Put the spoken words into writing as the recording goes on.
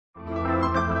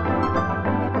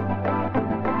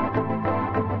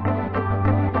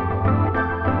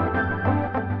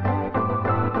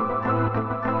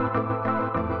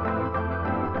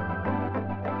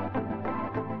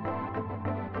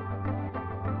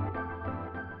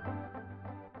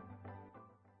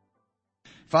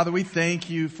Father, we thank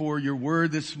you for your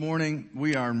word this morning.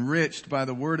 We are enriched by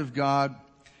the word of God.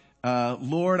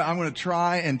 Lord, I'm going to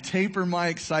try and taper my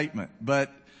excitement,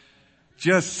 but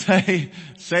just say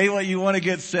what you want to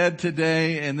get said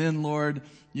today. And then, Lord,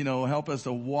 help us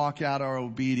to walk out our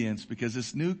obedience, because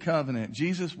this new covenant,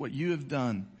 Jesus, what you have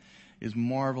done is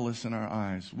marvelous in our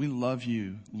eyes. We love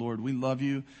you, Lord. We love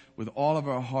you with all of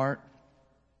our heart,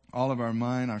 all of our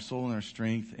mind, our soul, and our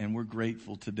strength, and we're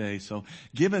grateful today. So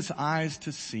give us eyes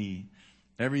to see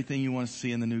everything you want to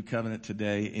see in the new covenant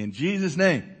today. In Jesus'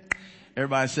 name,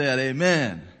 everybody said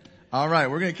amen. All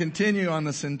right, we're going to continue on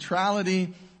the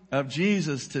centrality of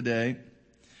Jesus today,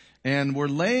 and we're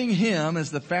laying him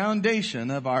as the foundation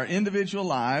of our individual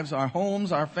lives, our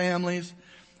homes, our families,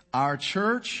 our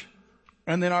church,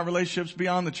 and then our relationships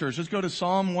beyond the church. Let's go to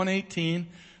Psalm 118.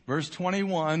 Verse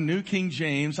 21, New King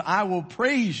James, I will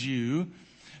praise you,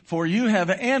 for you have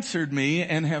answered me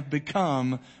and have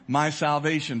become my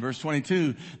salvation. Verse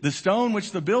 22, the stone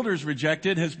which the builders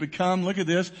rejected has become, look at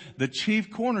this, the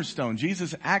chief cornerstone.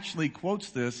 Jesus actually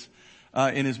quotes this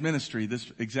in his ministry, this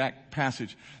exact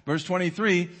passage. Verse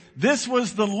 23, this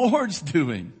was the Lord's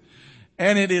doing,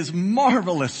 and it is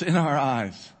marvelous in our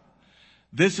eyes.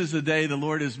 This is the day the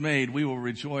Lord has made. We will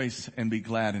rejoice and be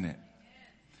glad in it.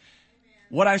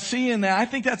 What I see in that, I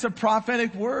think that's a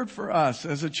prophetic word for us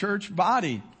as a church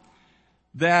body,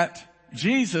 that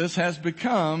Jesus has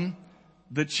become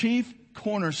the chief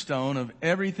cornerstone of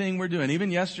everything we're doing.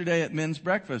 Even yesterday at men's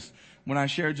breakfast, when I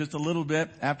shared just a little bit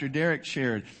after Derek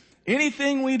shared,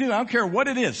 anything we do, I don't care what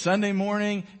it is, Sunday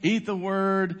morning, eat the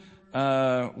word,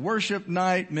 worship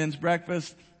night, men's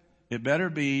breakfast, it better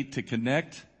be to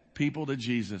connect people to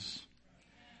Jesus.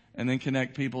 And then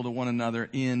connect people to one another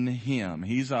in him.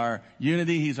 He's our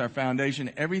unity. He's our foundation.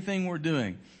 Everything we're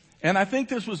doing. And I think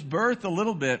this was birthed a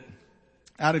little bit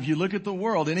out of, you look at the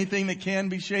world, anything that can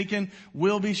be shaken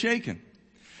will be shaken.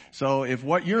 So if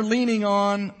what you're leaning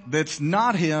on that's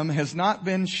not him has not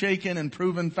been shaken and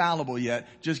proven fallible yet,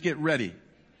 just get ready.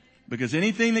 Because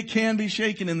anything that can be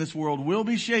shaken in this world will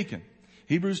be shaken.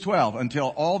 Hebrews 12,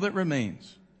 until all that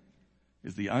remains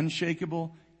is the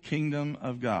unshakable kingdom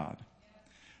of God.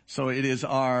 So it is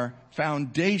our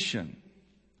foundation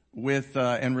with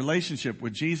and relationship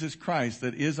with Jesus Christ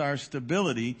that is our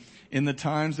stability in the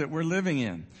times that we're living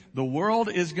in. The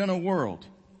world is going to world.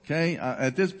 Okay?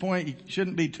 At this point, you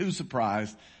shouldn't be too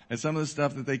surprised at some of the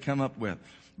stuff that they come up with.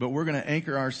 But we're going to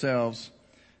anchor ourselves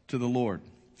to the Lord.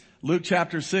 Luke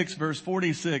chapter 6, verse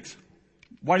 46.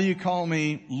 Why do you call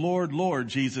me Lord, Lord,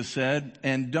 Jesus said,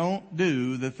 and don't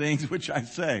do the things which I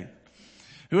say?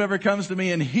 Whoever comes to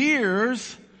me and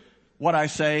hears what I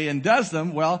say and does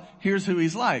them, well, here's who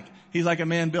he's like. He's like a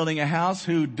man building a house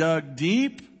who dug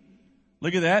deep.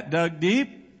 Look at that, dug deep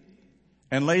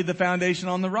and laid the foundation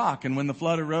on the rock. And when the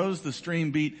flood arose, the stream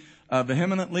beat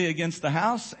vehemently against the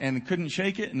house and couldn't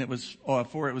shake it. And it was,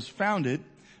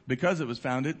 because it was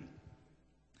founded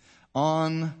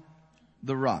on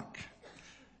the rock.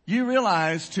 You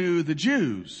realize, to the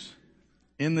Jews,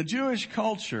 in the Jewish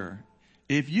culture,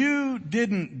 if you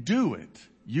didn't do it,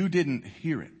 you didn't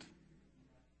hear it.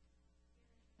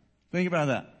 Think about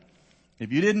that.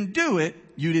 If you didn't do it,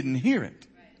 you didn't hear it.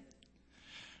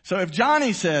 So if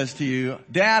Johnny says to you,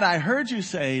 Dad, I heard you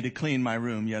say to clean my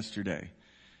room yesterday,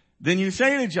 then you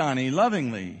say to Johnny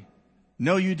lovingly,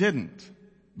 no, you didn't,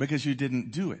 because you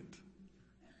didn't do it.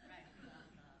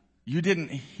 You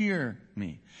didn't hear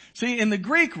me. See, in the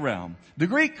Greek realm, the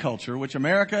Greek culture, which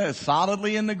America is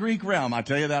solidly in the Greek realm, I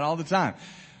tell you that all the time.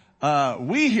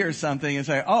 We hear something and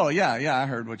say, oh, yeah, I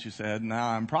heard what you said. Now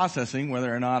I'm processing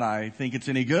whether or not I think it's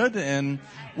any good and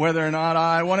whether or not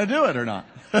I want to do it or not.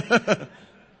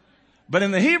 But in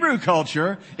the Hebrew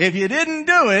culture, if you didn't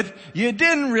do it, you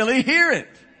didn't really hear it.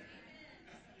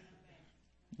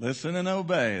 Listen and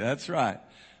obey. That's right.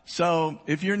 So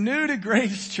if you're new to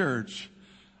Grace Church,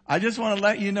 I just want to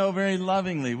let you know very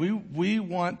lovingly, we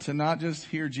want to not just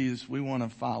hear Jesus, we want to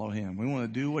follow him. We want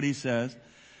to do what he says.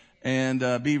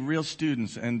 And be real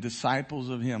students and disciples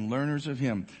of him, learners of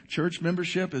him. Church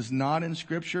membership is not in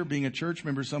Scripture. Being a church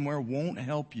member somewhere won't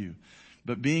help you.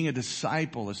 But being a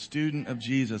disciple, a student of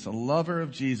Jesus, a lover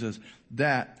of Jesus,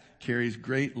 that carries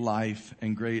great life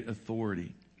and great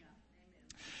authority.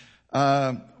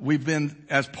 We've been,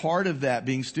 as part of that,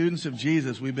 being students of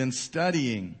Jesus, we've been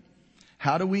studying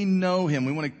how do we know him.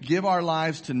 We want to give our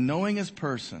lives to knowing his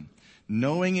person,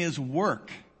 knowing his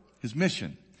work, his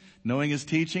mission. Knowing his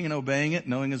teaching and obeying it,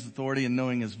 knowing his authority and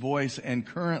knowing his voice. And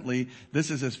currently, this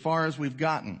is as far as we've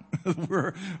gotten.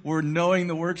 We're knowing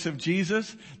the works of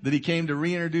Jesus, that he came to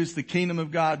reintroduce the kingdom of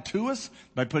God to us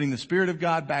by putting the Spirit of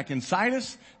God back inside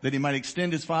us, that he might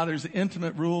extend his Father's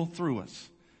intimate rule through us.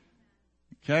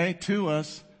 Okay, to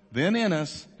us, then in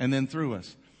us, and then through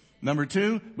us. Number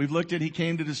 2, we've looked at he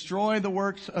came to destroy the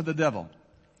works of the devil.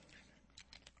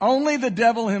 Only the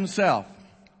devil himself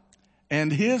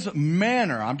and his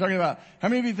manner. I'm talking about, how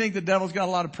many of you think the devil's got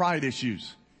a lot of pride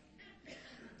issues?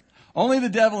 Only the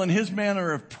devil and his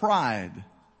manner of pride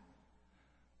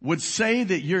would say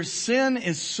that your sin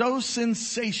is so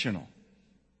sensational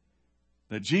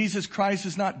that Jesus Christ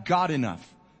is not God enough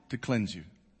to cleanse you.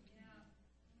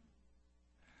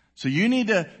 So you need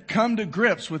to come to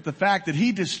grips with the fact that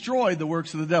he destroyed the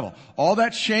works of the devil. All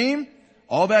that shame,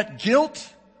 all that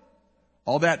guilt,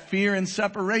 all that fear and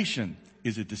separation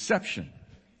is a deception.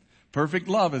 Perfect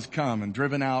love has come and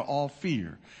driven out all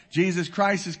fear. Jesus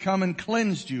Christ has come and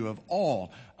cleansed you of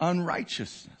all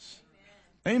unrighteousness.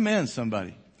 Amen,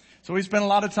 somebody. So we spent a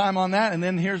lot of time on that, and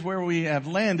then here's where we have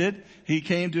landed. He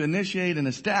came to initiate and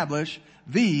establish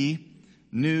the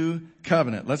new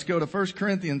covenant. Let's go to 1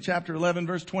 Corinthians chapter 11,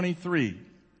 verse 23.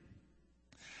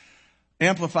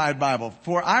 Amplified Bible.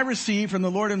 For I received from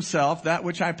the Lord himself that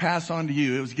which I pass on to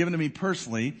you. It was given to me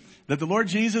personally, that the Lord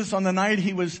Jesus, on the night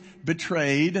he was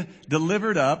betrayed,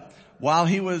 delivered up, while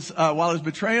his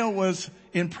betrayal was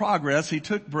in progress, he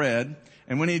took bread,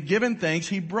 and when he had given thanks,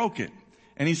 he broke it.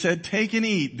 And he said, take and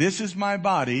eat. This is my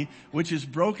body, which is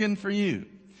broken for you.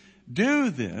 Do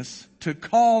this to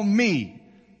call me.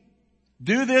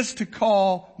 Do this to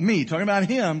call me, talking about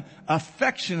him,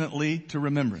 affectionately to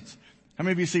remembrance. How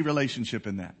many of you see relationship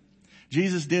in that?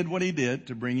 Jesus did what he did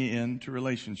to bring you into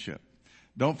relationship.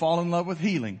 Don't fall in love with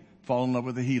healing. Fall in love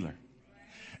with the healer.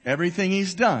 Everything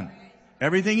he's done,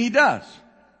 everything he does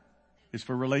is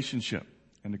for relationship.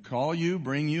 And to call you,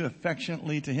 bring you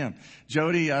affectionately to him.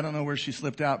 Jody, I don't know where she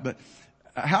slipped out, but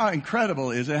how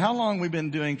incredible is it? How long we've been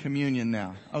doing communion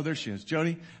now? Oh, there she is.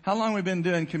 Jody, how long we've been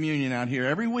doing communion out here?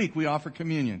 Every week we offer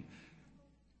communion.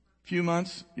 Few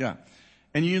months? Yeah.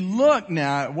 And you look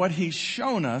now at what he's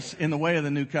shown us in the way of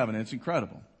the new covenant. It's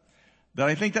incredible. That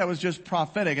I think that was just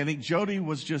prophetic. I think Jody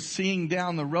was just seeing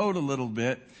down the road a little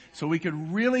bit so we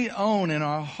could really own in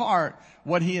our heart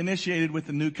what he initiated with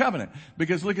the new covenant.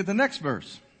 Because look at the next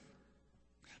verse.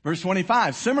 Verse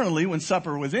 25. Similarly, when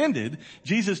supper was ended,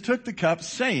 Jesus took the cup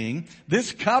saying,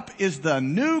 this cup is the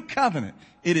new covenant.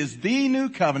 It is the new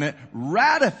covenant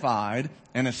ratified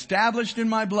and established in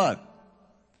my blood.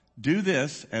 Do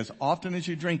this as often as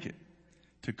you drink it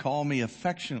to call me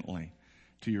affectionately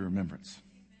to your remembrance.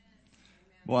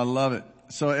 Well, I love it.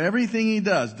 So everything he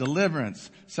does, deliverance,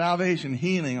 salvation,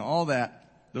 healing, all that,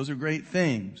 those are great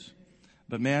things.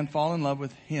 But man, fall in love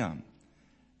with him.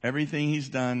 Everything he's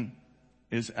done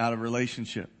is out of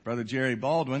relationship. Brother Jerry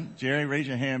Baldwin. Jerry, raise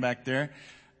your hand back there.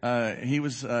 He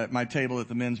was at my table at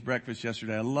the men's breakfast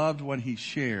yesterday. I loved what he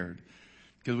shared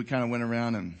because we kind of went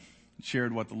around and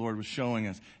shared what the Lord was showing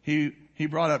us. He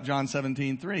brought up John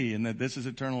 17:3 and that this is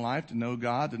eternal life, to know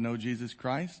God, to know Jesus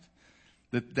Christ.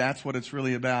 That's what it's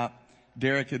really about.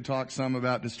 Derek had talked some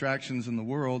about distractions in the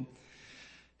world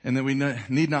and that we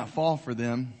need not fall for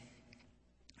them.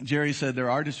 Jerry said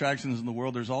there are distractions in the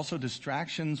world. There's also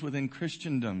distractions within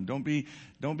Christendom. Don't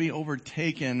be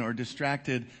overtaken or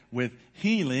distracted with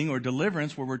healing or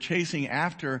deliverance where we're chasing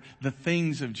after the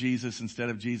things of Jesus instead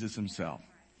of Jesus himself.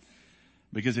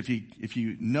 Because if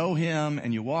you know him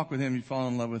and you walk with him, you fall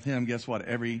in love with him, guess what?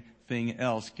 Everything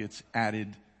else gets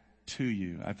added to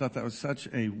you. I thought that was such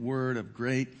a word of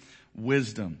great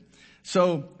wisdom.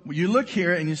 So you look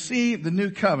here and you see the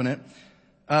new covenant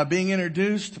being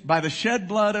introduced by the shed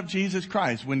blood of Jesus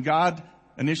Christ. When God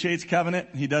initiates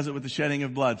covenant, he does it with the shedding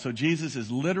of blood. So Jesus is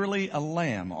literally a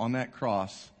lamb on that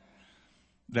cross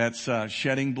that's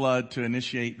shedding blood to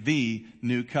initiate the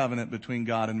new covenant between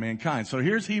God and mankind. So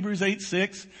here's Hebrews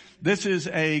 8:6. This is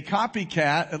a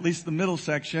copycat, at least the middle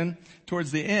section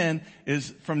towards the end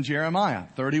is from Jeremiah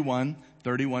 31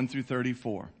 through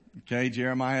 34. Okay,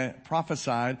 Jeremiah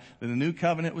prophesied that the new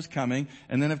covenant was coming.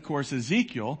 And then, of course,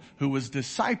 Ezekiel, who was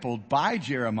discipled by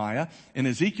Jeremiah, in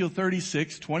Ezekiel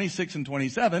 36, 26 and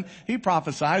 27, he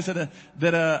prophesies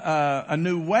that a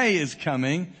new way is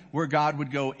coming where God would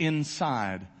go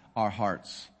inside our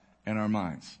hearts and our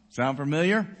minds. Sound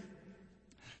familiar?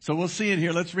 So we'll see it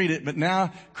here. Let's read it. But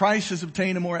now Christ has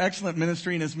obtained a more excellent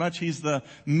ministry inasmuch he's the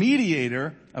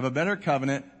mediator of a better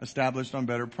covenant established on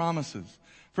better promises.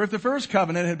 For if the first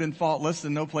covenant had been faultless,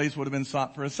 then no place would have been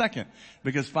sought for a second.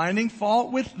 Because finding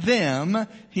fault with them,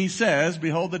 he says,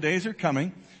 behold, the days are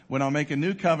coming when I'll make a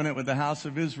new covenant with the house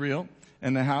of Israel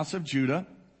and the house of Judah,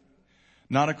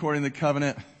 not according to the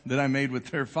covenant that I made with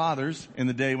their fathers in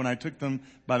the day when I took them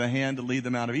by the hand to lead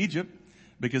them out of Egypt,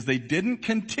 because they didn't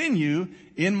continue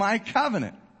in my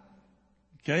covenant.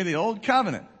 Okay, the old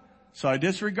covenant. So I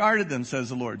disregarded them, says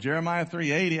the Lord. Jeremiah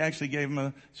 3:8, he actually gave them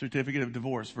a certificate of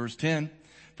divorce. Verse 10,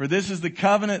 for this is the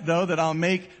covenant, though, that I'll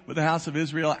make with the house of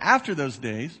Israel after those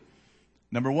days.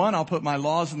 Number one, I'll put my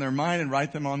laws in their mind and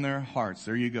write them on their hearts.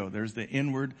 There you go. There's the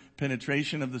inward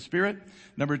penetration of the Spirit.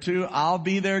 Number two, I'll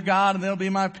be their God and they'll be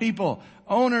my people.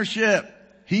 Ownership.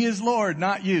 He is Lord,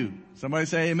 not you. Somebody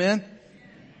say amen.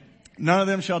 None of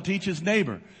them shall teach his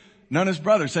neighbor, none his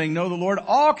brother, saying, know the Lord.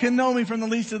 All can know me from the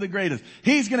least to the greatest.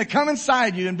 He's going to come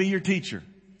inside you and be your teacher.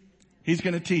 He's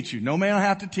going to teach you. No man will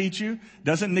have to teach you.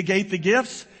 Doesn't negate the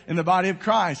gifts in the body of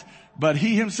Christ, but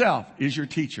he himself is your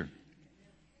teacher.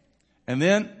 And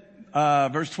then,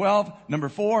 verse 12, number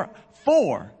 4.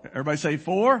 Everybody say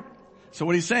 4. So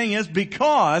what he's saying is,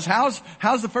 because, how's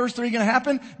the first 3 going to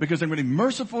happen? Because I'm going to be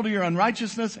merciful to your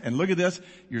unrighteousness. And look at this,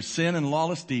 your sin and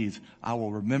lawless deeds, I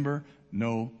will remember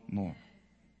no more.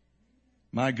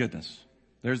 My goodness.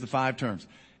 There's the 5 terms.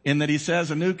 In that he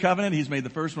says a new covenant, he's made the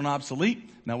first one obsolete.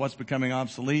 Now what's becoming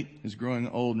obsolete is growing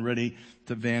old and ready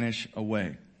to vanish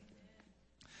away.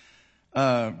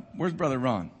 Where's Brother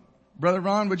Ron? Brother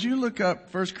Ron, would you look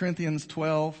up 1 Corinthians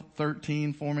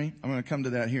 12:13 for me? I'm going to come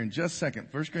to that here in just a second.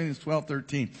 1 Corinthians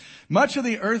 12:13. Much of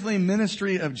the earthly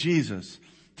ministry of Jesus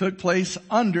took place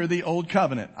under the old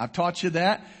covenant. I've taught you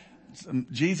that.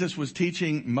 Jesus was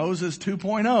teaching Moses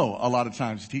 2.0 a lot of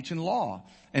times, teaching law,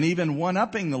 and even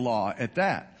one-upping the law at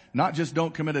that. Not just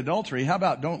don't commit adultery. How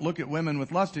about don't look at women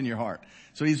with lust in your heart?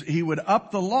 So he would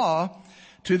up the law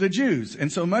to the Jews.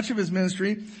 And so much of his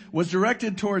ministry was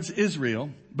directed towards Israel.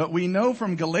 But we know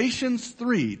from Galatians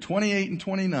 3:28 and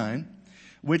 29,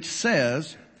 which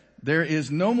says, there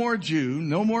is no more Jew,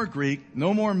 no more Greek,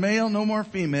 no more male, no more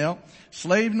female,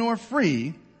 slave nor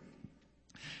free.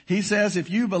 He says, if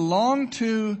you belong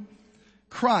to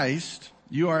Christ,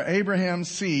 you are Abraham's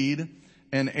seed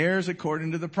and heirs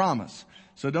according to the promise.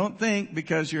 So don't think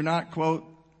because you're not, quote,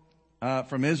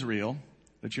 from Israel,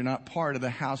 that you're not part of the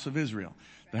house of Israel.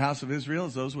 The house of Israel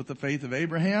is those with the faith of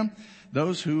Abraham.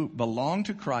 Those who belong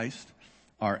to Christ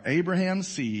are Abraham's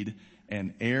seed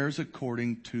and heirs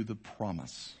according to the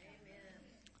promise.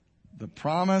 The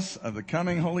promise of the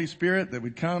coming Holy Spirit that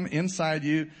would come inside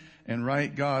you and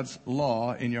write God's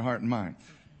law in your heart and mind.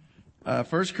 1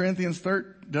 Corinthians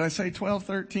 13, did I say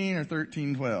 12:13 or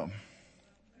 13:12?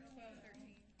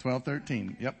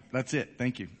 12:13. Yep, that's it.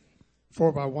 Thank you.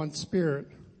 For by one Spirit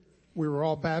we were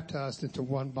all baptized into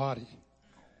one body,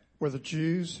 whether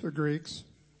Jews or Greeks,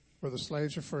 whether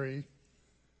slaves or free,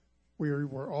 we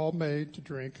were all made to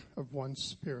drink of one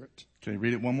Spirit. Okay,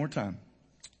 read it one more time.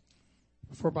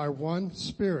 For by one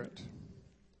Spirit,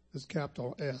 is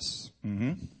capital S,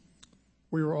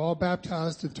 we were all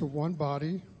baptized into one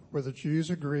body, whether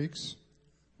Jews or Greeks,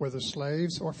 whether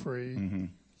slaves or free,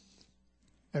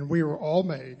 and we were all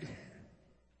made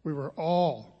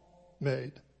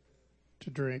to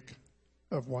drink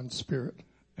of one Spirit.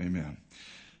 Amen.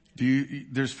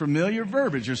 There's familiar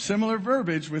verbiage or similar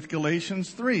verbiage with Galatians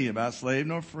 3 about slave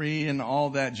nor free and all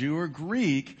that, Jew or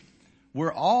Greek.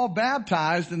 We're all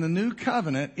baptized in the new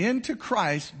covenant into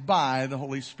Christ by the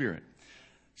Holy Spirit.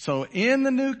 So in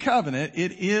the new covenant,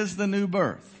 it is the new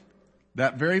birth.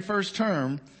 That very first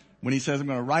term, when he says, I'm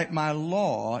going to write my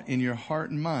law in your heart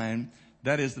and mind,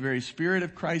 that is the very Spirit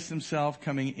of Christ himself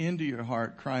coming into your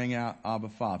heart, crying out, Abba,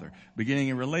 Father. Beginning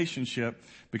a relationship,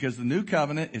 because the new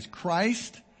covenant is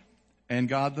Christ and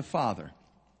God the Father.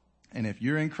 And if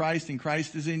you're in Christ and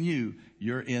Christ is in you,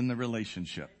 you're in the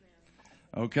relationship.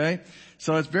 Okay?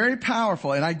 So it's very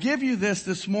powerful. And I give you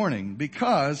this morning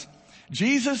because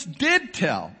Jesus did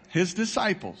tell his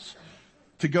disciples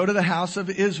to go to the house of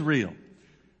Israel.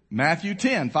 Matthew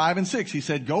 10:5 and 6, he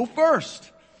said, go first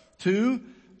to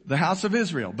the house of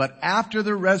Israel. But after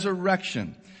the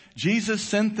resurrection, Jesus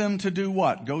sent them to do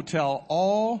what? Go tell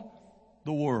all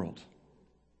the world.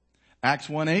 Acts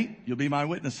 1:8, you'll be my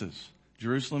witnesses.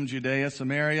 Jerusalem, Judea,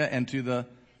 Samaria, and to the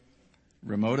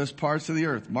remotest parts of the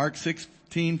earth. Mark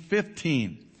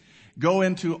 16:15, go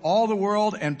into all the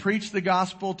world and preach the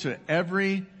gospel to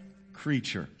every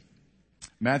creature.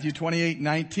 Matthew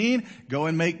 28:19, go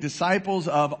and make disciples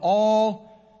of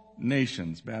all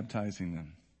nations, baptizing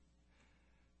them.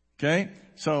 Okay?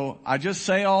 So I just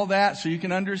say all that so you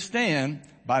can understand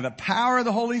by the power of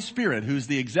the Holy Spirit, who's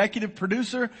the executive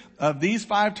producer of these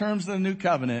 5 terms of the new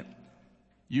covenant,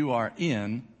 you are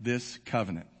in this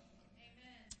covenant.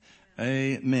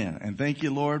 Amen. And thank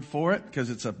you, Lord, for it,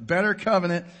 because it's a better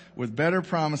covenant with better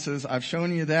promises. I've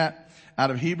shown you that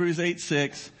out of Hebrews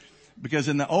 8:6. Because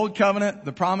in the old covenant,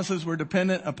 the promises were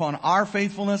dependent upon our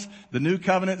faithfulness. The new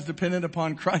covenant is dependent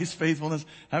upon Christ's faithfulness.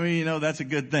 How many of you know that's a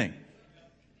good thing?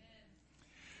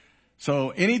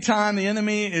 So anytime the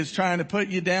enemy is trying to put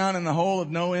you down in the hole of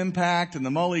no impact and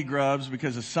the mully grubs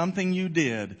because of something you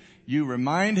did, you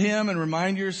remind him and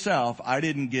remind yourself, I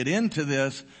didn't get into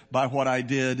this by what I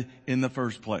did in the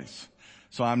first place.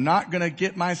 So I'm not going to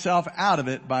get myself out of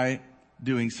it by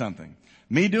doing something.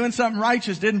 Me doing something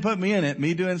righteous didn't put me in it.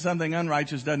 Me doing something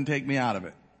unrighteous doesn't take me out of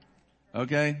it.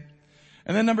 Okay?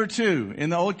 And then number 2,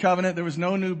 in the old covenant there was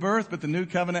no new birth, but the new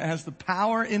covenant has the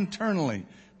power internally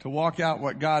to walk out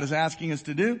what God is asking us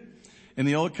to do. In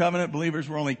the old covenant, believers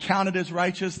were only counted as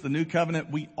righteous. The new covenant,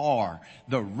 we are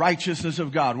the righteousness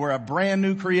of God. We're a brand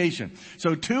new creation.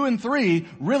 So 2 and 3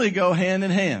 really go hand in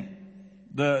hand.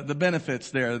 The benefits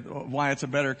there, why it's a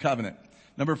better covenant.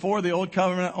 Number 4, the old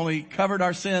covenant only covered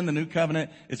our sin. The new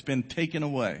covenant, it's been taken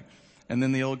away. And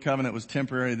then the old covenant was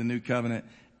temporary. The new covenant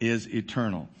is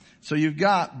eternal. So you've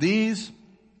got these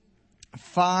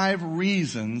 5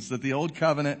 reasons that the old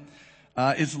covenant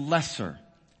is lesser.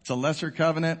 It's a lesser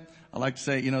covenant. I like to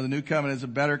say, the new covenant is a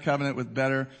better covenant with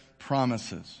better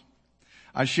promises.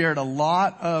 I shared a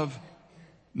lot of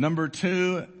number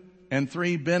 2 and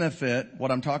 3 benefit. What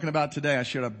I'm talking about today, I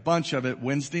shared a bunch of it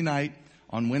Wednesday night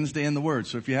on Wednesday in the Word.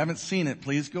 So if you haven't seen it,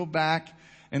 please go back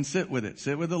and sit with it.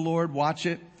 Sit with the Lord, watch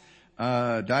it,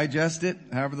 digest it,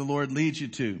 however the Lord leads you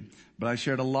to. But I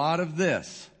shared a lot of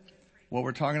this, what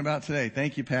we're talking about today.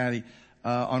 Thank you, Patty,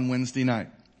 on Wednesday night.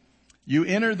 You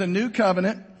enter the new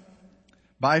covenant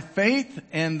by faith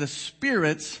and the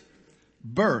Spirit's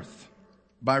birth.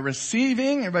 By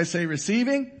receiving, everybody say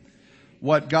receiving,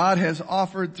 what God has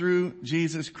offered through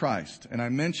Jesus Christ. And I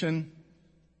mentioned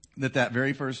that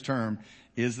very first term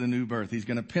is the new birth. He's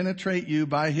going to penetrate you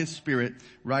by His Spirit,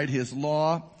 write His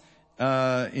law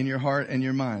in your heart and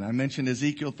your mind. I mentioned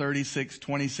Ezekiel 36,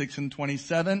 26 and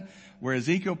 27, where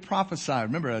Ezekiel prophesied.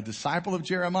 Remember, a disciple of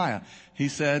Jeremiah. He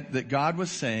said that God was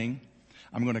saying,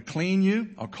 I'm going to clean you.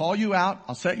 I'll call you out.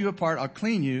 I'll set you apart. I'll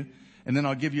clean you. And then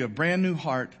I'll give you a brand new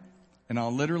heart. And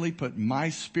I'll literally put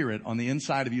my Spirit on the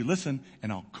inside of you. Listen, and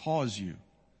I'll cause you.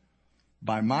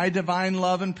 By my divine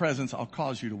love and presence, I'll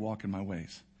cause you to walk in my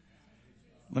ways.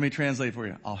 Let me translate for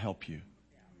you. I'll help you.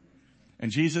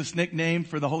 And Jesus' nickname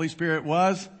for the Holy Spirit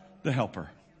was the Helper.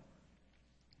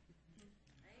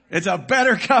 It's a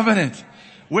better covenant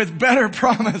with better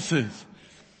promises.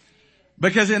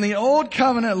 Because in the old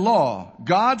covenant law,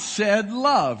 God said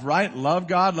love, right? Love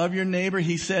God, love your neighbor.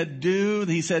 He said do,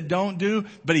 He said don't do,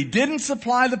 but He didn't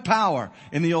supply the power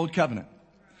in the old covenant.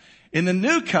 In the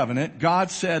new covenant, God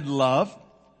said love,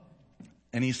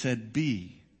 and He said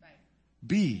be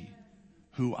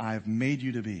who I've made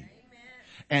you to be.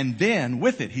 And then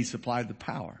with it, He supplied the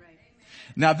power.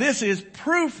 Now this is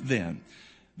proof then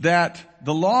that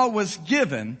the law was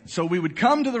given so we would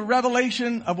come to the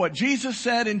revelation of what Jesus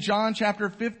said in John chapter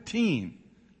 15.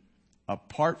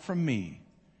 Apart from me,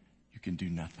 you can do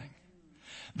nothing.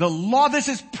 The law, this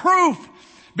is proof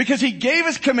because He gave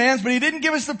us commands, but He didn't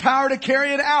give us the power to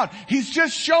carry it out. He's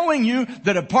just showing you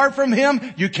that apart from Him,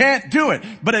 you can't do it.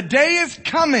 But a day is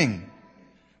coming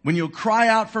when you'll cry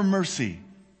out for mercy,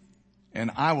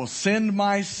 and I will send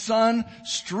my Son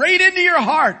straight into your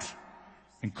heart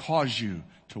and cause you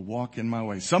to walk in my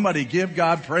way. Somebody give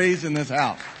God praise in this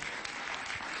house.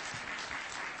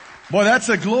 Boy, that's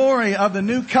the glory of the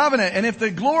new covenant. And if the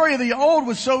glory of the old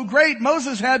was so great,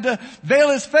 Moses had to veil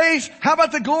his face. How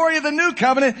about the glory of the new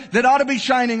covenant that ought to be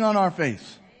shining on our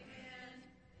face?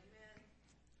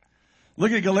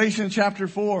 Look at Galatians chapter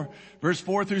 4, verse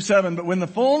 4 through 7. But when the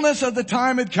fullness of the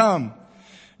time had come,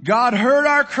 God heard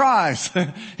our cries.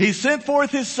 He sent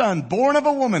forth His Son, born of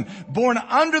a woman, born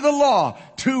under the law,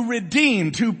 to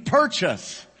redeem, to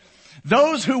purchase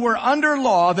those who were under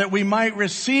law, that we might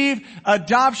receive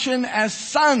adoption as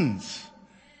sons.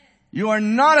 You are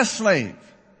not a slave.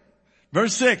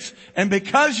 Verse 6, and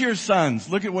because you're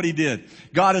sons, look at what He did.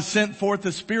 God has sent forth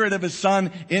the Spirit of His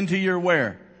Son into your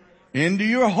where? Into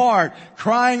your heart,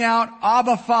 crying out,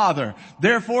 Abba, Father.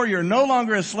 Therefore, you're no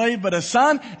longer a slave, but a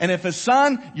son. And if a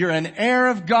son, you're an heir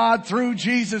of God through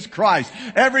Jesus Christ.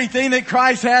 Everything that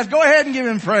Christ has, go ahead and give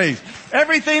Him praise.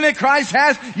 Everything that Christ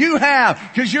has, you have,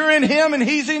 because you're in Him and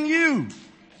He's in you.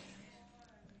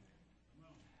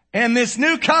 And this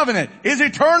new covenant is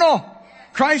eternal.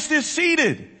 Christ is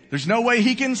seated. There's no way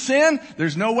He can sin.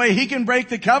 There's no way He can break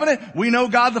the covenant. We know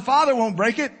God the Father won't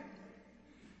break it.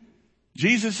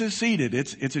 Jesus is seated.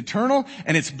 It's eternal,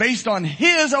 and it's based on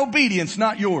His obedience,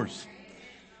 not yours.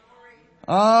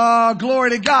 Oh, glory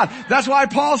to God. That's why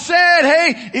Paul said,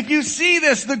 hey, if you see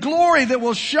this, the glory that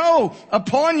will show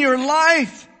upon your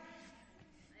life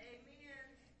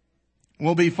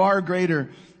will be far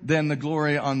greater than the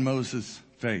glory on Moses'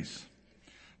 face.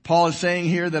 Paul is saying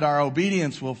here that our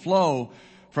obedience will flow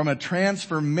from a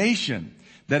transformation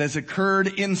that has occurred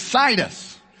inside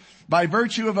us by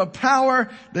virtue of a power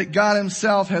that God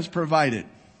himself has provided.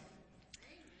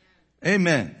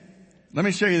 Amen. Let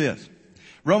me show you this.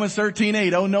 Romans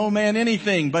 13:8, owe no man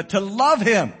anything but to love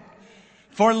him.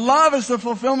 For love is the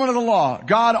fulfillment of the law.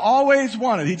 God always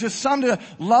wanted. He just summed it up.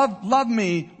 Love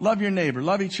me, love your neighbor,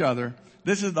 love each other.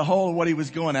 This is the whole of what he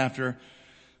was going after.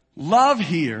 Love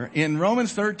here in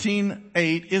Romans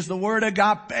 13:8 is the word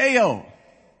agapeo.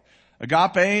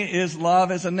 Agape is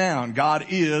love as a noun. God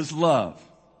is love.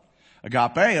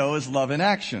 Agapeo is love in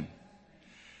action.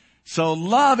 So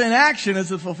love in action is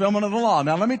the fulfillment of the law.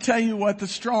 Now let me tell you what the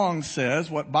Strong's says,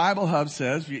 what Bible Hub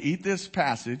says. If you eat this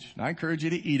passage, and I encourage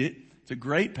you to eat it. It's a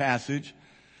great passage.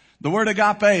 The word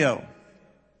agapeo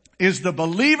is the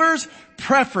believer's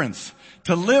preference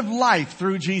to live life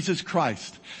through Jesus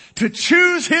Christ, to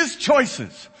choose his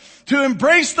choices, to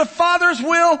embrace the Father's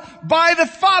will by the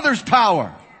Father's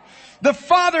power. The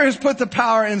Father has put the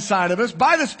power inside of us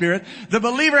by the Spirit. The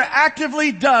believer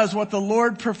actively does what the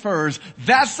Lord prefers.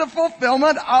 That's the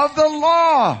fulfillment of the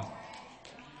law.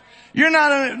 You're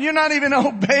not even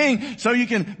obeying so you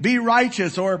can be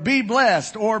righteous or be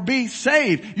blessed or be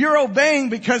saved. You're obeying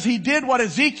because he did what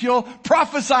Ezekiel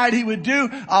prophesied he would do.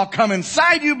 I'll come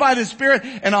inside you by the Spirit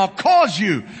and I'll cause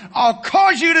you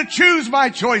to choose my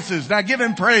choices. Now give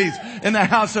him praise in the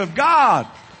house of God.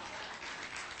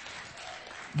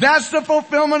 That's the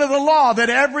fulfillment of the law, that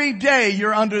every day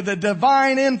you're under the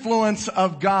divine influence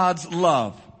of God's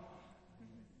love.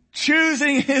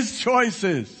 Choosing his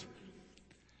choices.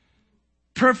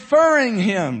 Preferring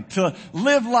him to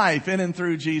live life in and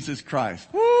through Jesus Christ.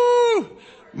 Woo!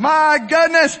 My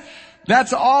goodness!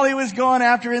 That's all he was going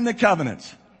after in the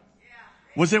covenants.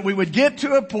 Was that we would get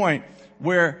to a point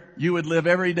where you would live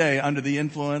every day under the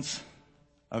influence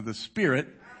of the Spirit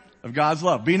of God's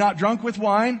love. Be not drunk with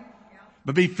wine,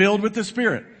 but be filled with the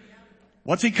Spirit.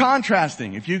 What's he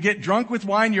contrasting? If you get drunk with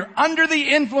wine, you're under the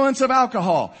influence of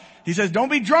alcohol. He says, don't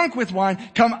be drunk with wine.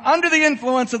 Come under the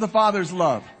influence of the Father's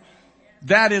love.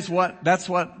 That's what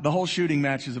the whole shooting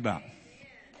match is about.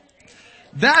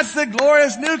 That's the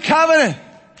glorious new covenant.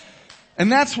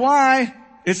 And that's why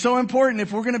it's so important.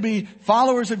 If we're going to be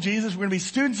followers of Jesus, we're going to be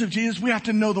students of Jesus, we have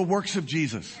to know the works of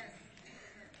Jesus.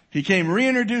 He came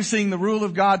reintroducing the rule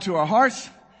of God to our hearts.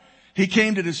 He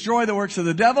came to destroy the works of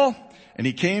the devil, and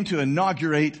he came to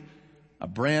inaugurate the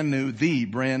brand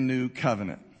new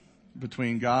covenant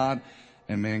between God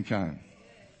and mankind.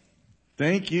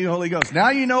 Thank you, Holy Ghost.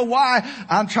 Now you know why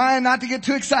I'm trying not to get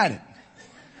too excited.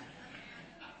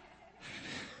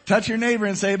 Touch your neighbor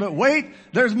and say, but wait,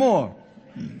 there's more.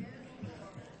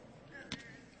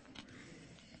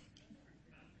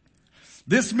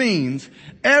 This means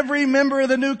every member of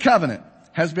the new covenant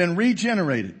has been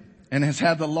regenerated and has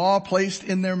had the law placed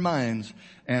in their minds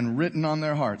and written on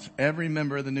their hearts. Every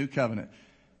member of the new covenant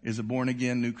is a born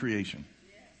again new creation.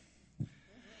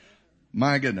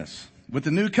 My goodness. With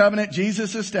the new covenant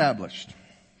Jesus established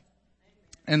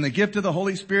and the gift of the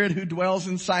Holy Spirit who dwells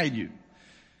inside you,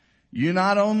 you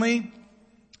not only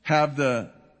have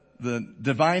the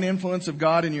divine influence of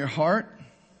God in your heart,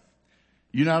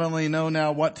 you not only know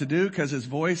now what to do because his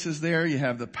voice is there, you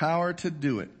have the power to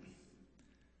do it.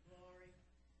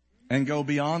 And go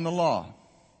beyond the law.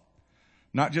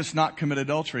 Not just not commit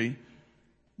adultery,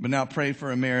 but now pray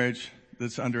for a marriage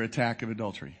that's under attack of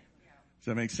adultery. Does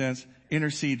that make sense?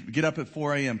 Intercede. Get up at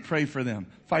 4 a.m. Pray for them.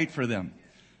 Fight for them.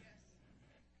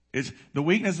 It's the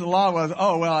weakness of the law was,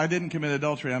 oh, well, I didn't commit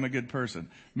adultery. I'm a good person.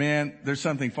 Man, there's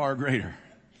something far greater.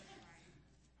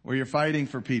 Where you're fighting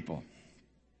for people.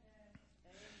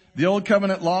 The old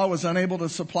covenant law was unable to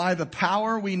supply the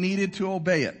power we needed to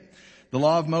obey it. The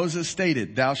law of Moses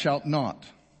stated, thou shalt not,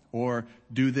 or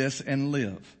do this and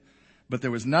live. But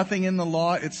there was nothing in the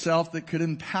law itself that could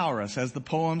empower us. As the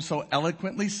poem so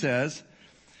eloquently says,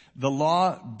 the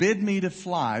law bid me to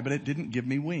fly, but it didn't give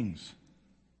me wings.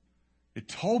 It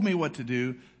told me what to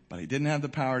do, but it didn't have the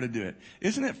power to do it.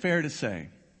 Isn't it fair to say,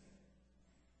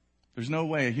 there's no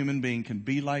way a human being can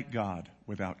be like God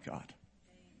without God?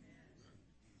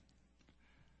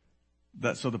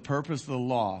 So the purpose of the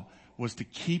law was to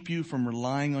keep you from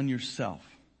relying on yourself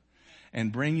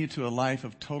and bring you to a life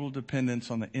of total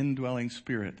dependence on the indwelling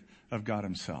Spirit of God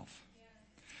himself.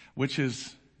 Which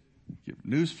is,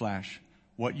 newsflash,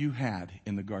 what you had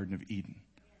in the Garden of Eden.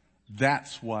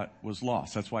 That's what was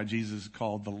lost. That's why Jesus is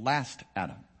called the last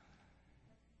Adam.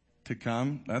 To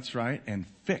come, that's right, and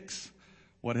fix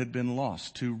what had been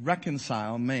lost. To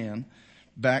reconcile man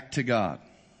back to God.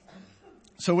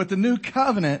 So with the new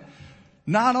covenant,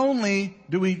 not only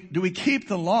do we keep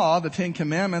the law, the 10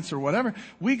 Commandments or whatever,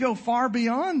 we go far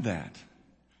beyond that.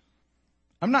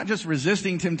 I'm not just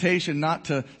resisting temptation not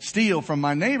to steal from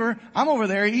my neighbor. I'm over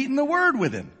there eating the word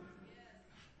with him.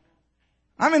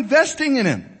 I'm investing in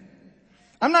him.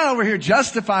 I'm not over here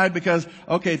justified because,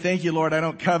 okay, thank you, Lord, I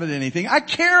don't covet anything. I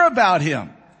care about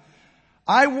him.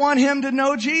 I want him to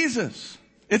know Jesus.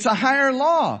 It's a higher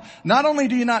law. Not only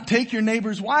do you not take your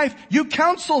neighbor's wife, you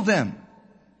counsel them.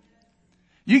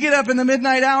 You get up in the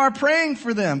midnight hour praying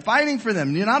for them, fighting for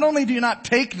them. Not only do you not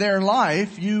take their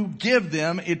life, you give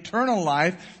them eternal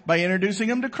life by introducing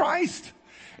them to Christ.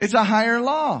 It's a higher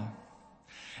law.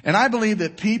 And I believe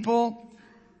that people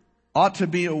ought to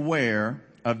be aware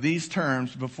of these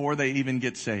terms before they even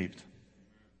get saved.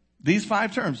 These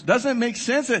 5 terms. Doesn't it make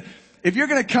sense that if you're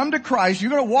going to come to Christ,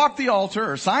 you're going to walk the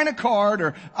altar or sign a card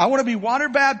or I want to be water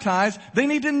baptized, they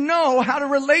need to know how to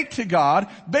relate to God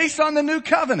based on the new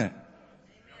covenant.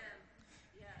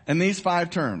 And these 5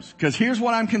 terms. Because here's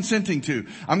what I'm consenting to.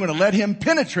 I'm going to let him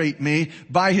penetrate me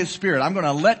by his Spirit. I'm going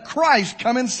to let Christ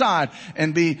come inside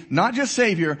and be not just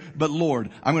Savior, but Lord.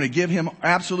 I'm going to give him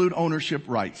absolute ownership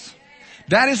rights.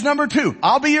 That is number 2.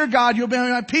 I'll be your God. You'll be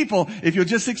my people if you'll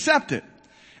just accept it.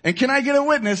 And can I get a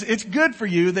witness? It's good for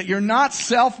you that you're not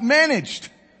self-managed.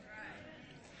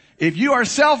 If you are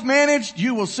self-managed,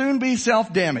 you will soon be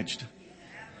self-damaged.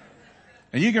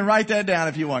 And you can write that down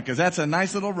if you want, because that's a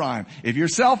nice little rhyme. If you're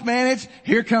self-managed,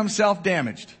 here comes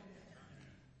self-damaged.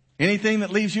 Anything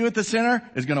that leaves you at the center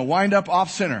is going to wind up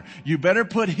off center. You better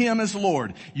put him as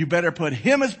Lord. You better put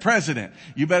him as president.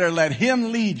 You better let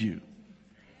him lead you.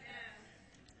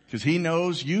 Because he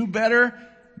knows you better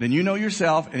than you know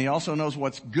yourself, and he also knows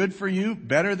what's good for you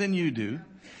better than you do.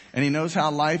 And he knows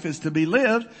how life is to be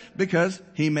lived because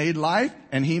he made life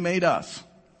and he made us.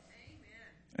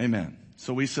 Amen.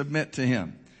 So we submit to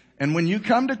him. And when you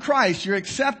come to Christ, you're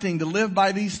accepting to live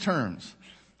by these terms.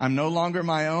 I'm no longer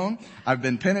my own. I've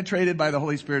been penetrated by the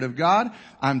Holy Spirit of God.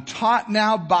 I'm taught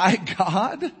now by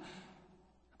God.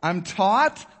 I'm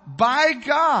taught by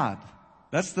God.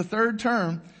 That's the 3rd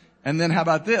term. And then how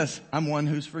about this? I'm one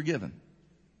who's forgiven.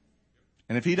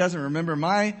 And if he doesn't remember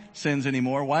my sins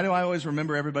anymore, why do I always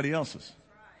remember everybody else's?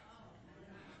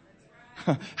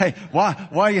 Hey,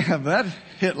 why you have that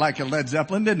hit like a Led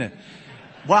Zeppelin, didn't it?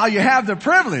 While you have the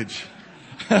privilege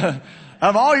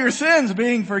of all your sins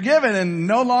being forgiven and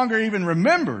no longer even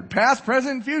remembered, past,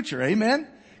 present, future. Amen?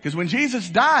 Because when Jesus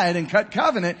died and cut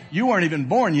covenant, you weren't even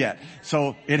born yet.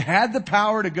 So it had the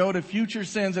power to go to future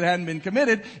sins that hadn't been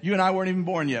committed. You and I weren't even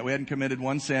born yet. We hadn't committed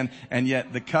one sin, and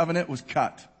yet the covenant was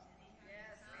cut.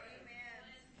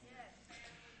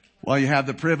 Well, you have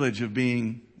the privilege of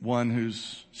being one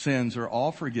whose sins are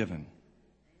all forgiven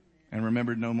and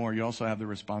remembered no more. You also have the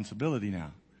responsibility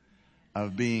now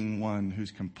of being one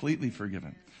who's completely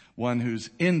forgiven, one who's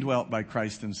indwelt by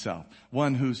Christ himself,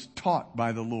 one who's taught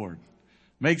by the Lord.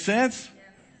 Make sense?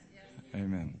 Yes.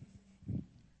 Amen.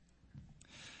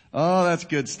 Oh, that's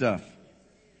good stuff.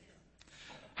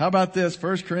 How about this?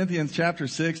 1 Corinthians chapter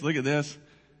 6. Look at this.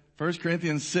 1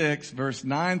 Corinthians 6, verse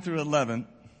 9 through 11.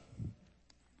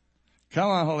 Come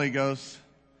on, Holy Ghost.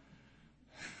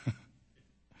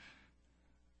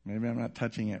 Maybe I'm not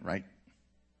touching it right.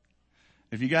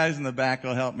 If you guys in the back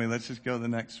will help me, let's just go to the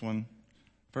next one.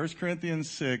 1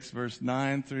 Corinthians 6, verse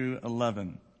 9 through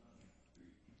 11.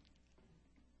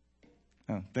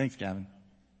 Oh, thanks, Gavin.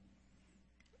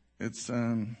 It's,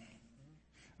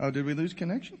 did we lose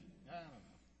connection?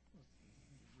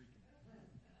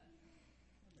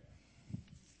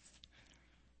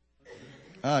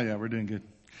 Oh, yeah, we're doing good.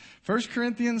 1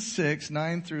 Corinthians 6,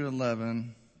 9 through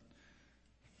 11.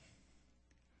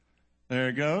 There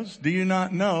it goes. Do you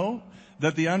not know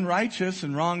that the unrighteous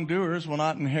and wrongdoers will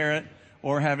not inherit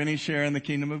or have any share in the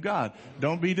kingdom of God?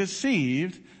 Don't be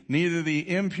deceived. Neither the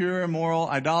impure, immoral,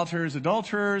 idolaters,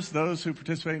 adulterers, those who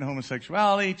participate in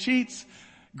homosexuality, cheats,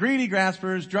 greedy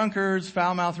graspers, drunkards,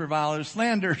 foul-mouthed revilers,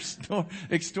 slanderers,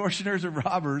 extortioners, or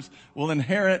robbers will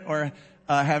inherit or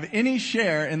have any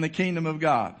share in the kingdom of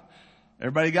God.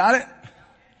 Everybody got it?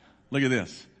 Look at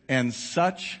this. And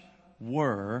such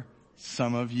were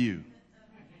some of you.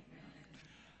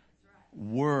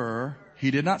 Were,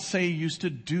 he did not say you used to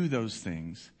do those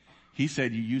things. He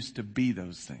said you used to be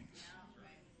those things.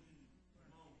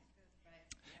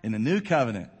 In the new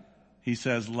covenant, he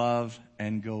says, love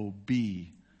and go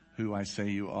be who I say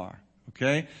you are.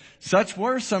 Okay? Such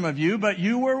were some of you, but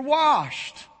you were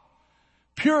washed,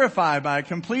 purified by a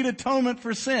complete atonement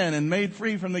for sin and made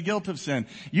free from the guilt of sin.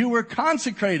 You were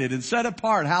consecrated and set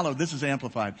apart, hallowed, this is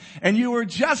amplified. And you were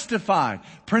justified,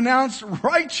 pronounced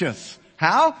righteous.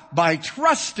 How? By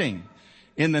trusting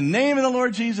in the name of the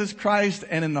Lord Jesus Christ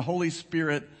and in the Holy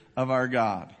Spirit of our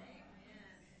God.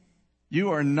 You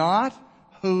are not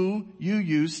who you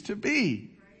used to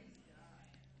be.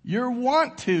 Your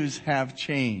want tos have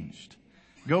changed.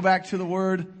 Go back to the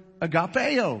word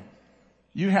agapeo.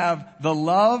 You have the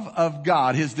love of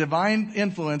God. His divine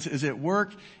influence is at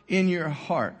work in your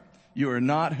heart. You are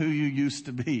not who you used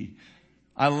to be.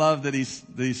 I love that he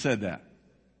said that.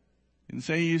 He didn't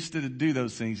say you used to do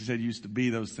those things. He said you used to be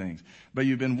those things. But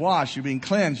you've been washed, you've been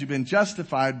cleansed, you've been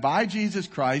justified by Jesus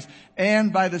Christ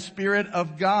and by the Spirit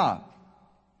of God.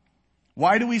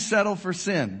 Why do we settle for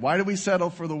sin? Why do we settle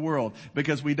for the world?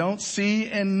 Because we don't see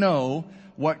and know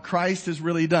what Christ has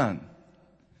really done.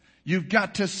 You've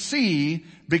got to see,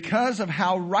 because of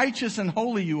how righteous and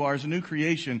holy you are as a new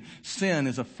creation, sin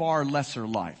is a far lesser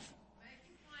life.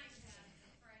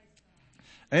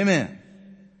 Amen.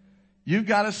 You've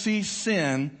got to see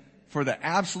sin for the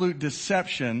absolute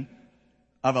deception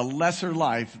of a lesser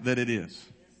life that it is.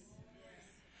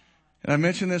 And I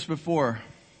mentioned this before,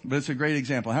 but it's a great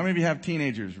example. How many of you have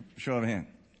teenagers? Show of a hand.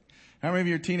 How many of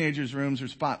your teenagers' rooms are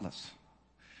spotless?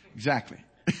 Exactly.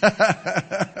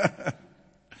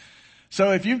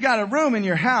 So if you've got a room in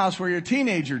your house where your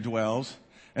teenager dwells,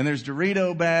 and there's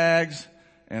Dorito bags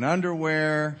and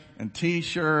underwear and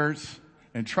t-shirts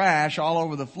and trash all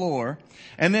over the floor,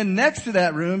 and then next to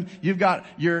that room you've got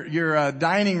your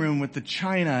dining room with the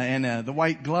china and the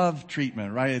white glove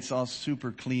treatment, right? It's all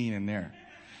super clean in there.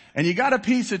 And you got a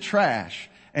piece of trash,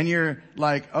 and you're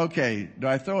like, okay, do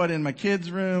I throw it in my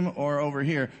kid's room or over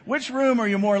here? Which room are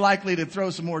you more likely to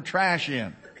throw some more trash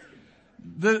in?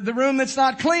 The room that's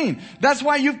not clean. That's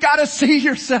why you've got to see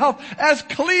yourself as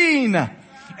clean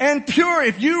and pure.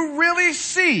 If you really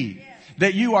see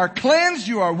that you are cleansed,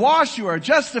 you are washed, you are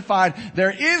justified,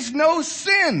 there is no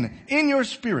sin in your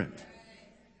spirit,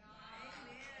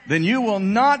 then you will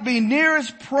not be near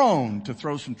as prone to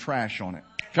throw some trash on it.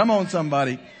 Come on,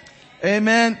 somebody.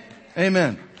 Amen.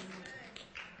 Amen.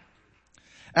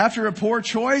 After a poor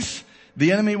choice,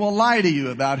 the enemy will lie to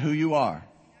you about who you are.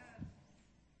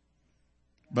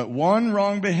 But one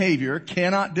wrong behavior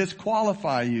cannot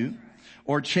disqualify you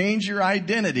or change your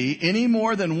identity any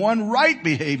more than one right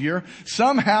behavior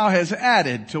somehow has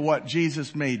added to what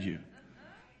Jesus made you.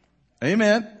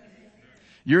 Amen.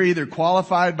 You're either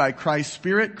qualified by Christ's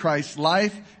Spirit, Christ's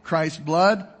life, Christ's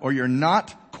blood, or you're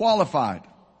not qualified.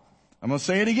 I'm going to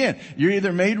say it again. You're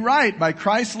either made right by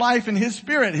Christ's life and His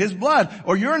Spirit, His blood,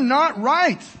 or you're not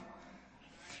right.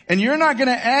 And you're not going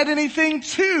to add anything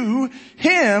to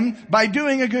Him by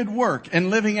doing a good work and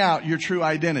living out your true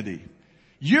identity.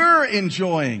 You're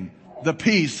enjoying the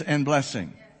peace and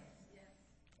blessing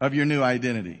of your new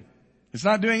identity. It's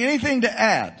not doing anything to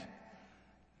add.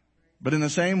 But in the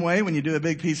same way, when you do a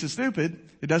big piece of stupid,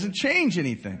 it doesn't change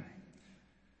anything.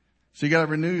 So you got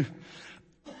to renew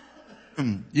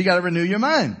your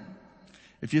mind.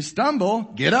 If you stumble,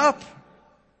 get up.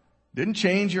 Didn't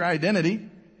change your identity.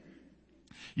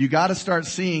 You got to start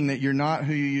seeing that you're not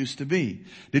who you used to be.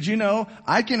 Did you know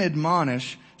I can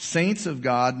admonish saints of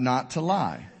God not to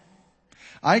lie?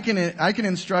 I can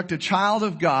instruct a child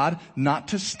of God not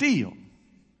to steal.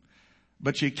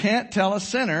 But you can't tell a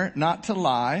sinner not to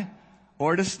lie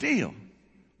or to steal.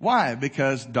 Why?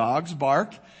 Because dogs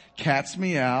bark, cats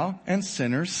meow, and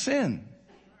sinners sin.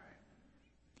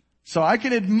 So I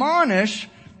can admonish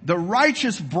the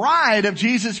righteous bride of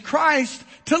Jesus Christ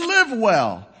to live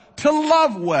well, to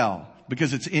love well,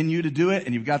 because it's in you to do it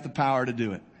and you've got the power to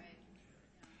do it.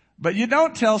 But you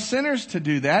don't tell sinners to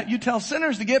do that. You tell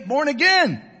sinners to get born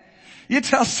again. You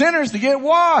tell sinners to get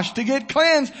washed, to get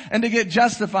cleansed, and to get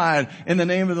justified in the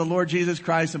name of the Lord Jesus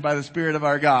Christ and by the Spirit of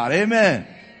our God. Amen.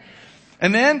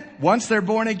 And then, once they're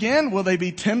born again, will they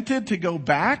be tempted to go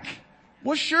back?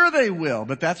 Well, sure they will,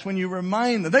 but that's when you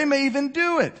remind them. They may even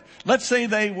do it. Let's say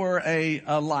they were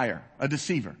a liar, a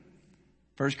deceiver.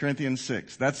 1 Corinthians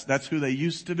 6. That's who they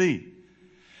used to be.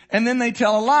 And then they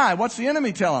tell a lie. What's the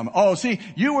enemy tell them? Oh, see,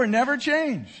 you were never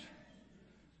changed.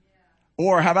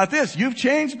 Or how about this? You've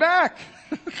changed back.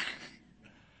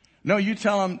 No, you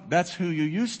tell them that's who you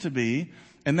used to be,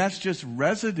 and that's just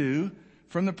residue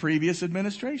from the previous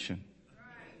administration.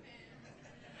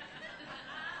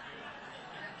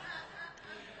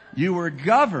 You were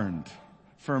governed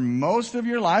for most of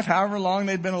your life, however long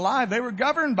they'd been alive. They were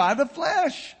governed by the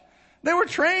flesh. They were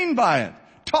trained by it,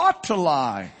 taught to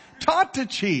lie, taught to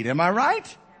cheat. Am I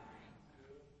right?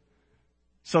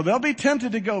 So they'll be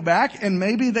tempted to go back, and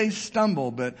maybe they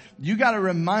stumble, but you got to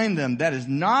remind them that is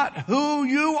not who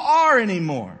you are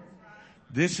anymore.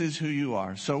 This is who you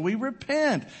are. So we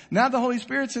repent. Now the Holy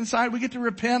Spirit's inside, we get to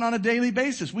repent on a daily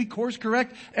basis. We course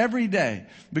correct every day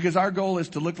because our goal is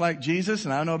to look like Jesus.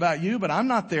 And I don't know about you, but I'm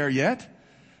not there yet.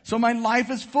 So my life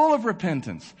is full of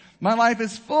repentance. My life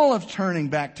is full of turning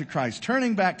back to Christ,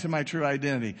 turning back to my true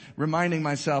identity, reminding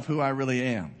myself who I really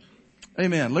am.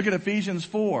 Amen. Look at Ephesians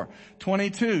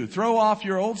 4:22. Throw off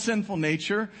your old sinful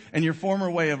nature and your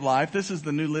former way of life. This is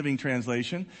the New Living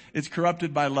Translation. It's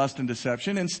corrupted by lust and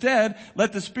deception. Instead,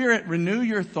 let the Spirit renew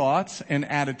your thoughts and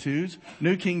attitudes.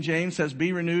 New King James says,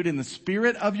 be renewed in the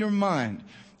spirit of your mind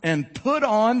and put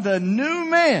on the new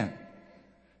man,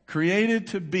 created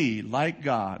to be like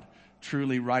God,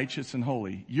 truly righteous and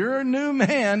holy. Your new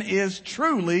man is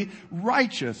truly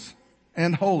righteous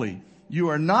and holy. You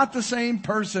are not the same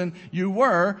person you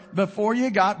were before you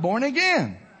got born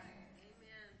again.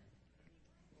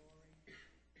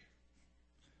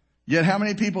 Yet how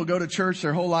many people go to church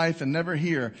their whole life and never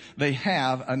hear they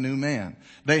have a new man?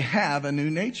 They have a new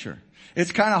nature.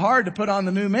 It's kind of hard to put on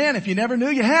the new man if you never knew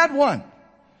you had one.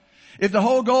 If the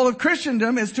whole goal of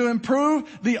Christendom is to improve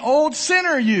the old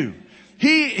sinner you.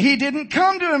 He didn't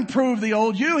come to improve the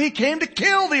old you. He came to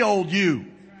kill the old you.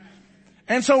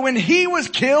 And so when he was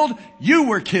killed, you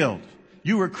were killed.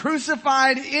 You were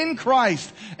crucified in Christ.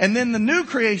 And then the new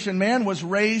creation man was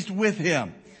raised with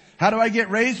him. How do I get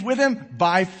raised with him?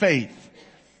 By faith.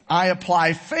 I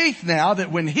apply faith now that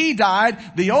when he died,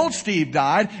 the old Steve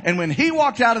died. And when he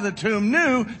walked out of the tomb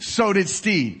new, so did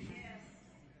Steve.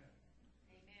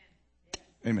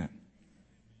 Amen.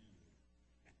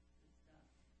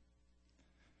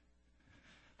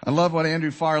 I love what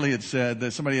Andrew Farley had said,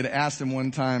 that somebody had asked him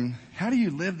one time, how do you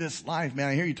live this life, man?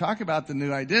 I hear you talk about the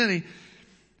new identity.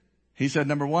 He said,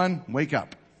 number one, wake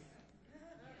up.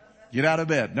 Get out of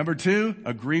bed. Number two,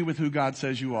 agree with who God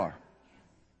says you are.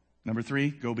 Number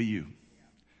three, go be you.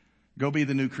 Go be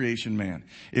the new creation man.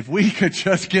 If we could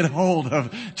just get hold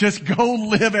of, just go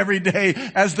live every day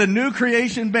as the new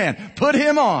creation man. Put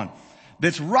him on.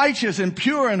 That's righteous and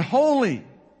pure and holy.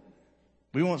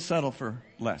 We won't settle for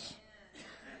less.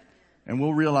 And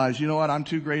we'll realize, you know what? I'm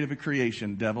too great of a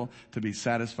creation, devil, to be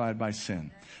satisfied by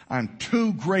sin. I'm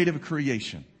too great of a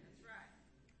creation.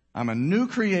 I'm a new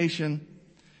creation,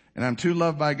 and I'm too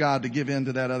loved by God to give in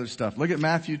to that other stuff. Look at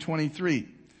Matthew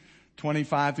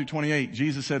 23:25 through 28.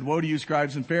 Jesus said, woe to you,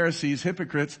 scribes and Pharisees,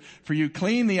 hypocrites, for you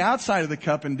clean the outside of the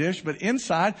cup and dish, but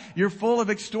inside you're full of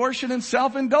extortion and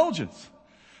self-indulgence.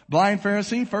 Blind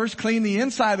Pharisee, first clean the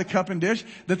inside of the cup and dish,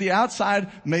 that the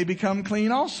outside may become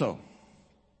clean also.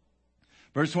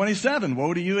 Verse 27,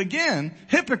 woe to you again,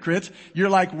 hypocrites, you're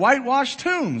like whitewashed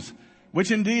tombs, which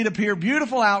indeed appear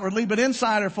beautiful outwardly, but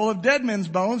inside are full of dead men's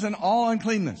bones and all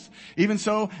uncleanness. Even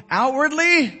so,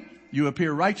 outwardly, you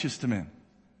appear righteous to men.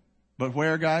 But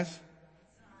where, guys?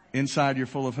 Inside you're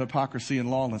full of hypocrisy and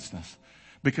lawlessness.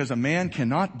 Because a man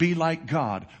cannot be like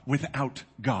God without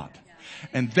God.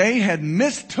 And they had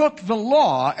mistook the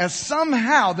law as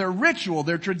somehow their ritual,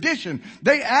 their tradition.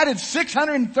 They added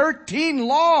 613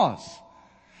 laws.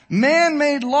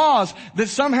 Man-made laws that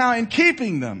somehow in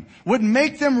keeping them would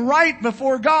make them right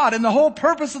before God. And the whole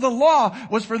purpose of the law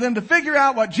was for them to figure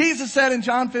out what Jesus said in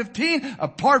John 15,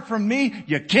 apart from me,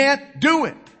 you can't do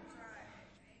it.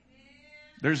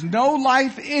 There's no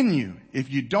life in you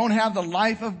if you don't have the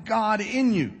life of God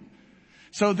in you.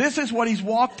 So this is what he's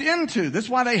walked into. This is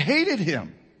why they hated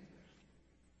him.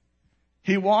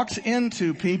 He walks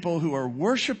into people who are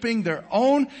worshiping their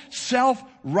own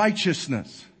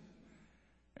self-righteousness.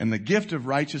 And the gift of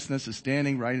righteousness is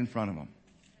standing right in front of them.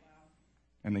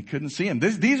 And they couldn't see him.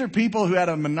 These are people who had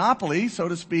a monopoly, so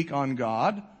to speak, on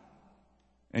God.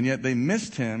 And yet they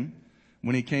missed him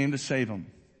when he came to save them.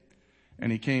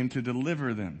 And he came to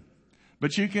deliver them.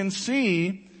 But you can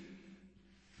see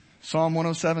Psalm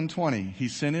 107:20. He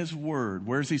sent his word.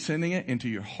 Where's he sending it? Into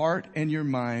your heart and your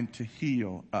mind to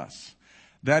heal us.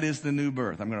 That is the new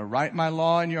birth. I'm going to write my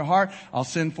law in your heart. I'll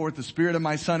send forth the Spirit of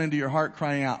my Son into your heart,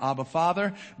 crying out, Abba,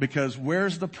 Father. Because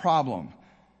where's the problem?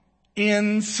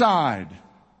 Inside.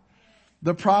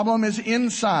 The problem is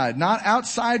inside, not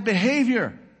outside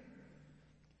behavior.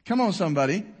 Come on,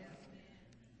 somebody.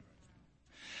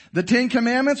 The 10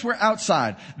 Commandments were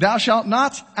outside. Thou shalt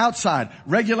not, outside.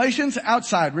 Regulations,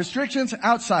 outside. Restrictions,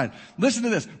 outside. Listen to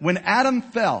this. When Adam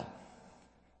fell,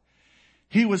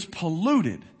 he was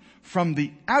polluted from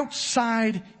the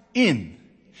outside in.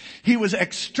 He was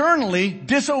externally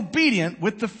disobedient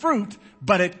with the fruit,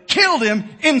 but it killed him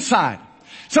inside.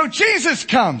 So Jesus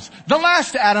comes, the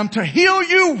last Adam, to heal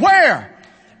you where?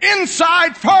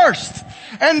 Inside first.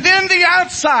 And then the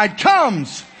outside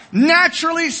comes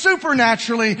naturally,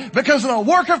 supernaturally, because of the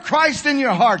work of Christ in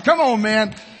your heart. Come on,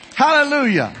 man.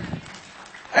 Hallelujah.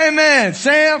 Amen.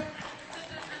 Sam.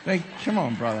 Hey, come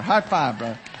on, brother. High five,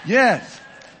 brother. Yes.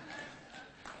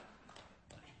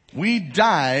 We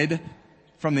died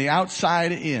from the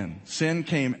outside in. Sin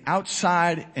came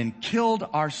outside and killed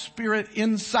our spirit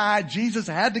inside. Jesus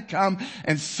had to come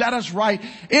and set us right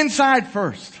inside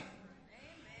first.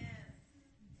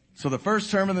 So the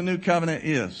first term of the new covenant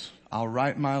is, I'll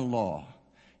write my law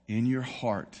in your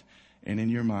heart and in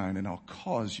your mind, and I'll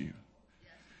cause you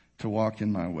to walk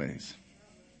in my ways.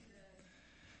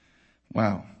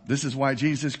 Wow. This is why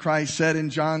Jesus Christ said in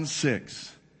John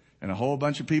 6, and a whole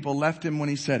bunch of people left him when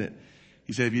he said it.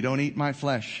 He said, if you don't eat my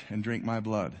flesh and drink my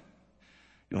blood,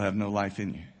 you'll have no life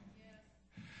in you.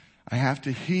 I have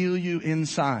to heal you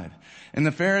inside. And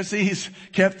the Pharisees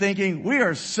kept thinking, we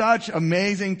are such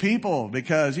amazing people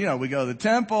because, we go to the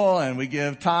temple and we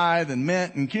give tithe and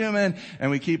mint and cumin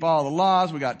and we keep all the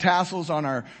laws. We got tassels on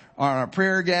our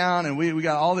prayer gown and we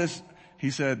got all this.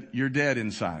 He said, you're dead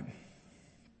inside.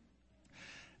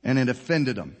 And it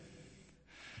offended them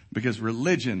because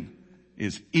religion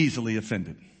is easily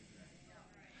offended.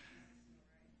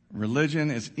 Religion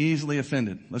is easily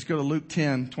offended. Let's go to Luke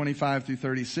 10, 25 through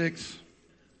 36.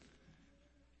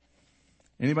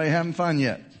 Anybody having fun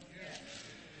yet?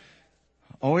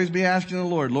 Always be asking the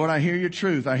Lord, Lord, I hear your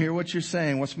truth. I hear what you're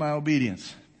saying. What's my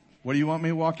obedience? What do you want me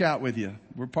to walk out with you?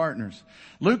 We're partners.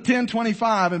 Luke 10,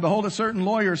 25, and behold, a certain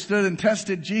lawyer stood and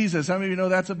tested Jesus. How many of you know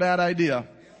that's a bad idea?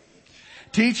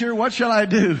 Teacher, what shall I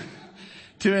do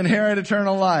to inherit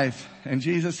eternal life? And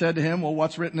Jesus said to him, well,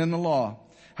 what's written in the law?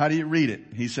 How do you read it?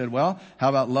 He said, well, how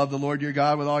about love the Lord your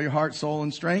God with all your heart, soul,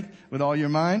 and strength, with all your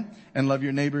mind, and love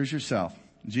your neighbor as yourself?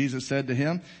 Jesus said to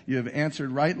him, you have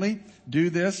answered rightly. Do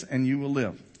this and you will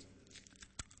live.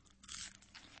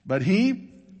 But he,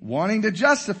 wanting to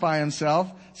justify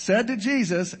himself, said to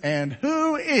Jesus, and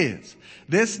who is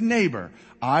this neighbor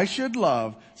I should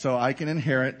love so I can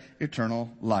inherit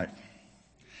eternal life?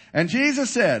 And Jesus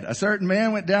said, a certain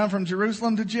man went down from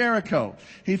Jerusalem to Jericho.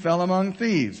 He fell among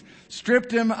thieves,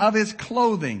 stripped him of his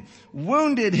clothing,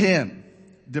 wounded him,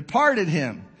 departed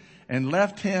him, and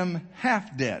left him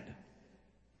half dead.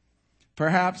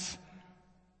 Perhaps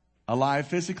alive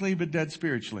physically, but dead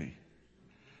spiritually.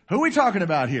 Who are we talking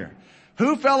about here?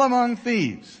 Who fell among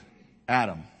thieves?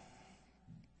 Adam.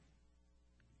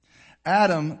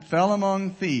 Adam fell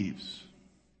among thieves.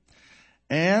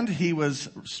 And he was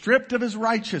stripped of his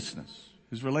righteousness,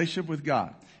 his relationship with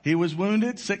God. He was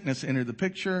wounded, sickness entered the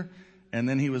picture, and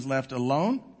then he was left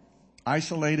alone,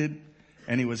 isolated,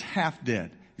 and he was half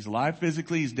dead. He's alive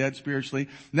physically, he's dead spiritually.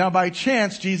 Now by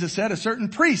chance, Jesus said, a certain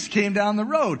priest came down the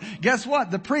road. Guess what?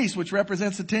 The priest, which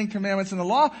represents the 10 Commandments and the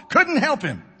law, couldn't help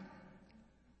him.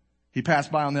 He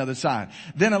passed by on the other side.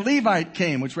 Then a Levite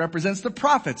came, which represents the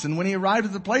prophets. And when he arrived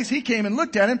at the place, he came and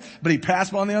looked at him, but he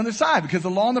passed by on the other side because the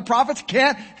law and the prophets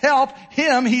can't help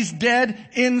him. He's dead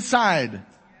inside.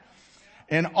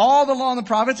 And all the law and the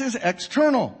prophets is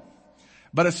external.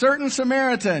 But a certain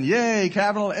Samaritan, yay,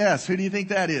 capital S, who do you think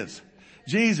that is?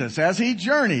 Jesus. As he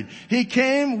journeyed, he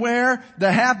came where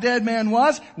the half-dead man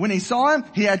was. When he saw him,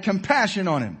 he had compassion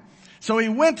on him. So he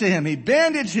went to him. He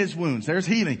bandaged his wounds. There's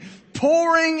healing.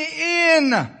 Pouring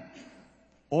in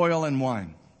oil and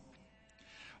wine.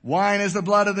 Wine is the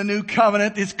blood of the new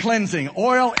covenant. It's cleansing.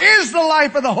 Oil is the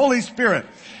life of the Holy Spirit.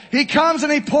 He comes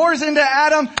and he pours into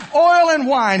Adam oil and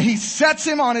wine. He sets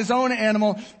him on his own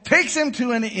animal, takes him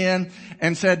to an inn,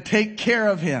 and said, take care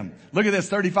of him. Look at this,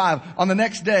 35. On the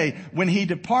next day, when he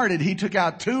departed, he took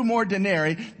out 2 more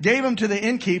denarii, gave them to the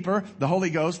innkeeper, the Holy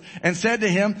Ghost, and said to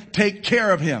him, take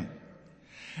care of him.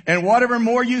 And whatever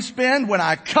more you spend, when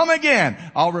I come again,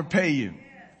 I'll repay you.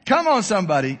 Come on,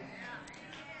 somebody.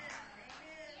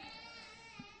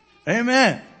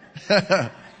 Amen.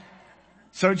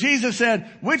 So Jesus said,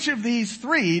 which of these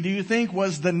 3 do you think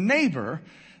was the neighbor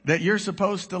that you're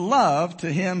supposed to love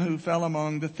to him who fell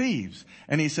among the thieves?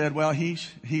 And he said, well, he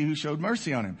who showed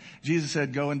mercy on him. Jesus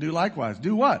said, go and do likewise.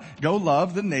 Do what? Go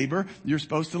love the neighbor you're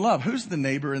supposed to love. Who's the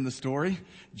neighbor in the story?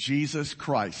 Jesus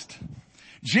Christ.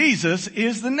 Jesus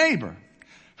is the neighbor.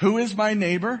 Who is my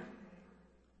neighbor?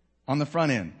 On the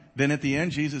front end. Then at the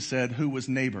end, Jesus said, who was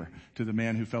neighbor to the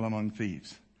man who fell among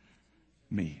thieves?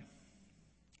 Me.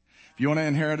 If you want to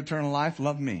inherit eternal life,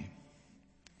 love me.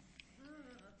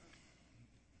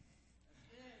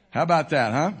 How about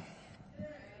that, huh?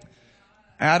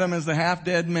 Adam is the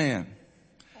half-dead man.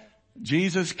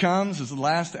 Jesus comes as the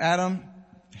last Adam,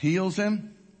 heals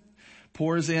him,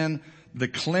 pours in the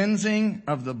cleansing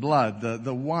of the blood,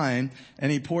 the wine,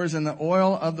 and he pours in the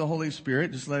oil of the Holy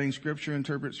Spirit, just letting Scripture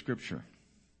interpret Scripture.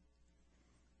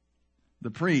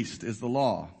 The priest is the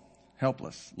law,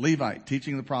 helpless. Levite,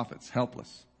 teaching the prophets,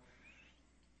 helpless.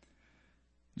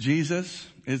 Jesus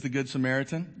is the Good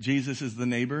Samaritan. Jesus is the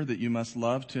neighbor that you must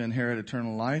love to inherit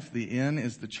eternal life. The inn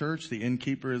is the church. The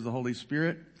innkeeper is the Holy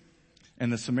Spirit.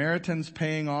 And the Samaritans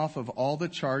paying off of all the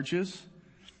charges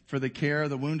for the care of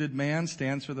the wounded man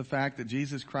stands for the fact that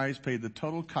Jesus Christ paid the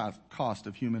total cost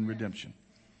of human redemption.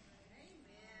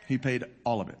 He paid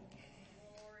all of it.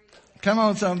 Come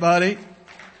on, somebody.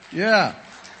 Yeah.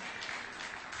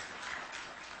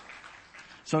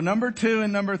 So number 2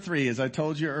 and number 3, as I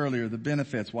told you earlier, the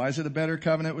benefits. Why is it a better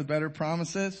covenant with better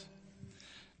promises?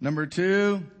 Number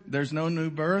 2, there's no new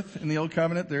birth in the old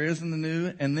covenant. There is in the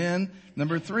new. And then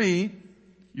number 3,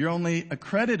 you're only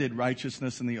accredited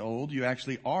righteousness in the old. You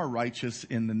actually are righteous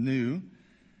in the new.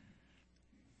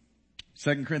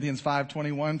 2 Corinthians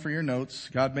 5:21 for your notes.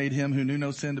 God made him who knew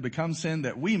no sin to become sin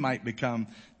that we might become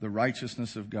the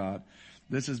righteousness of God.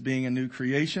 This is being a new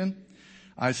creation.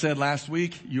 I said last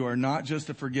week, you are not just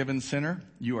a forgiven sinner.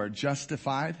 You are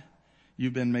justified.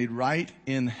 You've been made right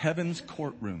in heaven's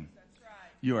courtroom.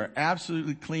 You are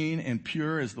absolutely clean and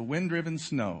pure as the wind-driven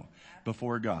snow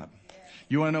before God.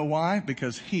 You want to know why?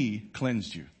 Because he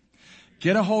cleansed you.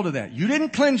 Get a hold of that. You didn't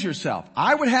cleanse yourself.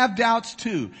 I would have doubts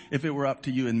too if it were up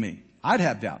to you and me. I'd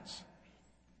have doubts.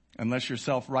 Unless you're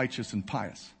self-righteous and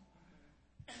pious.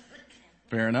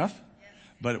 Fair enough?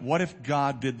 But what if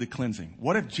God did the cleansing?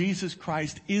 What if Jesus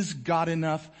Christ is God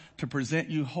enough to present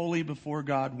you holy before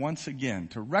God once again,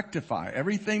 to rectify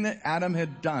everything that Adam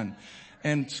had done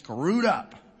and screwed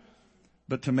up,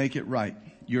 but to make it right?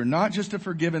 You're not just a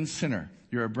forgiven sinner.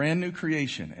 You're a brand new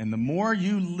creation. And the more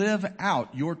you live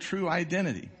out your true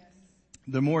identity,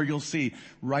 the more you'll see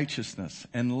righteousness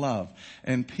and love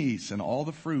and peace and all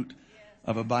the fruit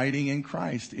of abiding in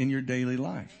Christ in your daily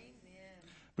life.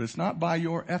 But it's not by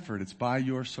your effort. It's by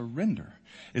your surrender.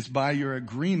 It's by your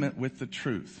agreement with the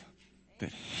truth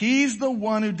that he's the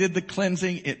one who did the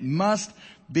cleansing. It must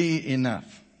be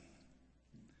enough.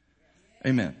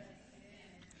 Amen.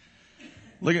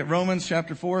 Look at Romans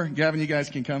chapter 4. Gavin, you guys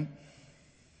can come.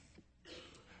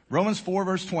 Romans 4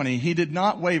 verse 20. He did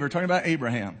not waver. Talking about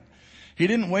Abraham. He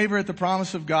didn't waver at the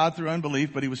promise of God through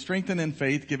unbelief, but he was strengthened in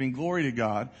faith, giving glory to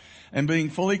God, and being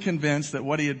fully convinced that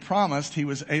what he had promised, he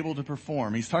was able to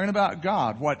perform. He's talking about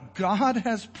God. What God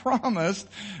has promised,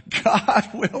 God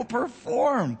will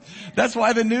perform. That's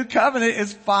why the new covenant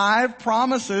is 5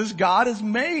 promises God has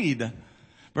made.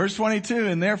 Verse 22,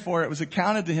 and therefore it was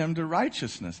accounted to him to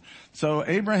righteousness. So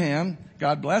Abraham,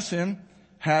 God bless him,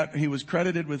 he was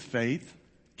credited with faith.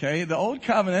 Okay, the old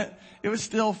covenant, it was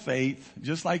still faith,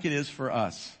 just like it is for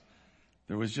us.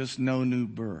 There was just no new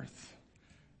birth.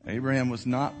 Abraham was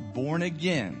not born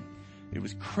again. It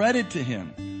was credited to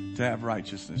him to have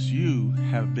righteousness. You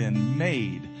have been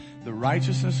made the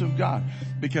righteousness of God.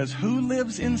 Because who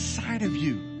lives inside of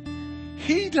you?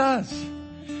 He does.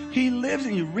 He lives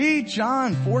in you. Read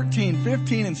John 14,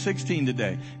 15, and 16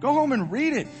 today. Go home and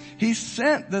read it. He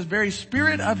sent the very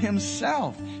Spirit of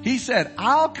himself. He said,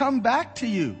 I'll come back to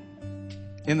you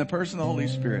in the person of the Holy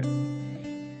Spirit.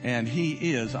 And he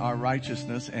is our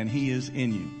righteousness, and he is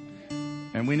in you.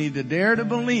 And we need to dare to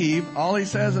believe all he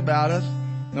says about us,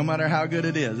 no matter how good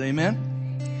it is.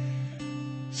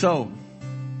 Amen? So,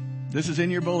 this is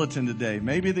in your bulletin today.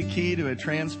 Maybe the key to a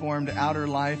transformed outer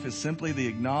life is simply the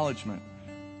acknowledgement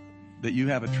that you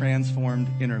have a transformed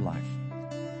inner life.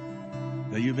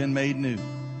 That you've been made new.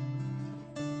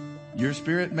 Your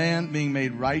spirit man being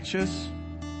made righteous.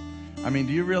 I mean,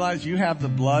 do you realize you have the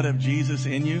blood of Jesus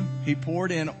in you? He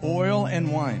poured in oil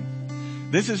and wine.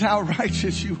 This is how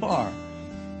righteous you are.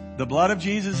 The blood of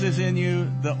Jesus is in you.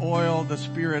 The oil, the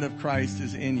Spirit of Christ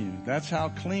is in you. That's how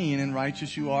clean and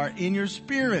righteous you are in your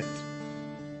spirit.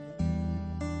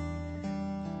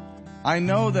 I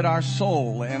know that our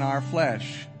soul and our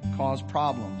flesh cause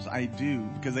problems. I do,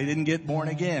 because they didn't get born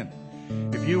again.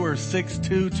 If you were 6'2",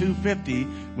 250,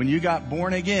 when you got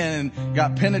born again and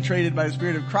got penetrated by the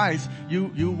Spirit of Christ,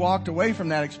 you walked away from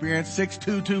that experience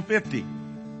 6'2", 250.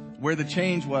 Where the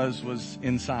change was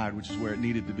inside, which is where it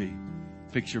needed to be.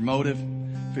 Fix your motive,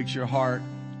 fix your heart.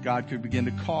 God could begin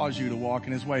to cause you to walk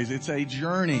in his ways. It's a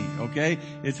journey, okay?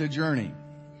 It's a journey.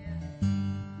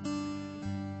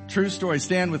 True story.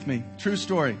 Stand with me. True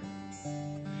story.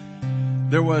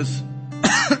 There was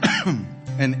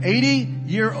an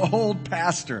 80-year-old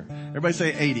pastor. Everybody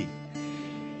say 80.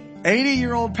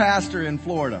 80-year-old pastor in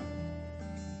Florida.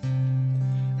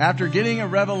 After getting a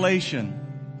revelation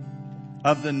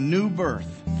of the new birth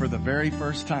for the very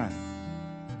first time,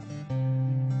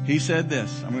 he said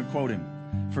this. I'm going to quote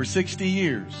him. For 60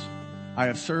 years, I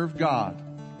have served God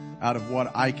out of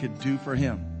what I could do for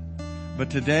him. But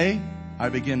today, I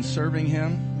begin serving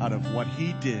him out of what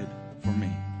he did for me.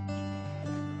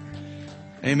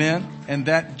 Amen. And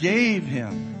that gave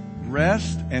him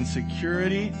rest and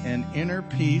security and inner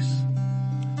peace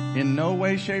In no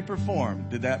way, shape, or form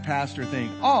did that pastor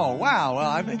think, oh, wow, well,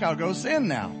 I think I'll go sin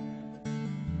now.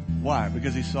 Why?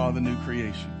 Because he saw the new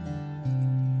creation.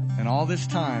 And all this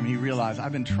time he realized,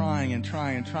 I've been trying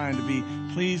to be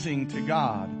pleasing to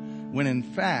God, when in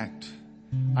fact,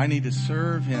 I need to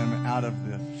serve him out of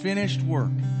the finished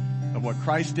work of what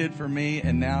Christ did for me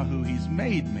and now who he's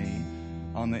made me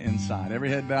on the inside. Every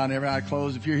head bowed and every eye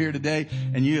closed. If you're here today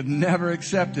and you have never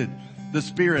accepted the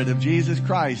Spirit of Jesus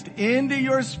Christ into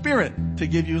your spirit to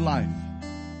give you life,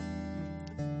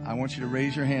 I want you to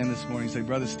raise your hand this morning and say,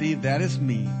 Brother Steve, that is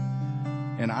me.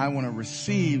 And I want to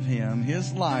receive him,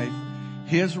 his life,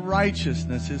 his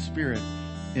righteousness, his Spirit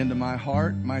into my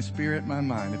heart, my spirit, my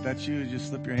mind. If that's you, just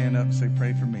slip your hand up and say,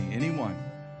 pray for me. Anyone.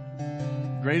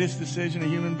 Greatest decision a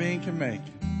human being can make.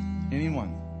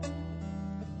 Anyone.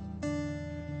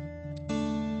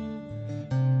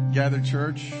 Gathered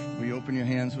church, will you open your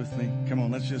hands with me? Come on,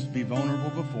 let's just be vulnerable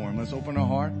before him. Let's open our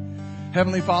heart.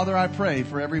 Heavenly Father, I pray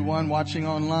for everyone watching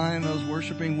online, those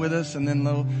worshiping with us, and then,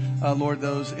 Lord,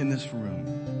 those in this room.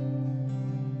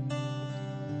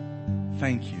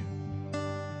 Thank you.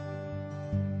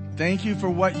 Thank you for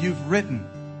what you've written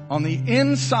on the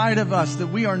inside of us, that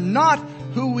we are not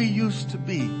who we used to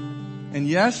be. And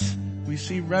yes, we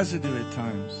see residue at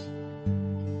times.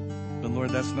 But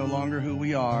Lord, that's no longer who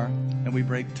we are, and we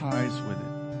break ties with it.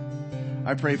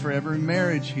 I pray for every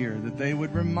marriage here that they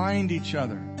would remind each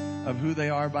other of who they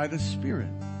are by the Spirit.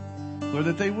 Lord,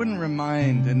 that they wouldn't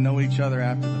remind and know each other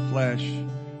after the flesh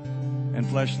and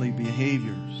fleshly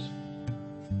behaviors.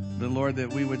 But Lord,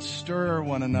 that we would stir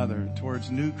one another towards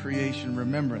new creation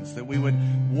remembrance, that we would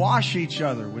wash each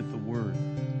other with the word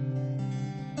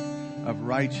of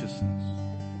righteousness.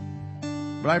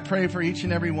 But I pray for each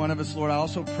and every one of us, Lord. I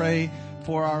also pray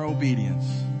for our obedience.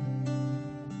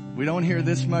 We don't hear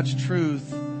this much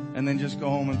truth and then just go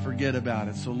home and forget about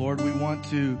it. So Lord, we want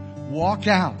to walk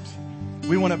out.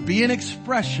 We want to be an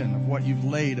expression of what you've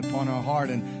laid upon our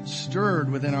heart and stirred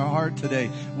within our heart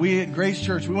today. We at Grace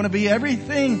Church, we want to be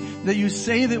everything that you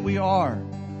say that we are.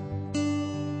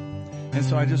 And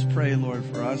so I just pray, Lord,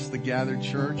 for us, the gathered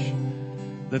church,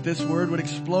 that this word would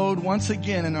explode once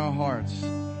again in our hearts,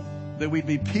 that we'd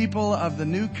be people of the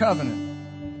new covenant,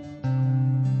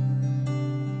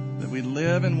 that we'd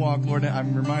live and walk. Lord,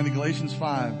 I'm reminded Galatians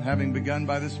 5, having begun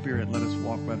by the Spirit, let us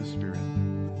walk by the Spirit.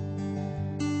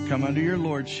 Come under your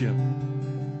lordship.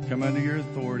 Come under your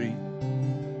authority.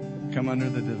 Come under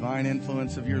the divine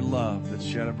influence of your love that's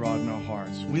shed abroad in our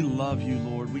hearts. We love you,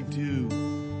 Lord. We do.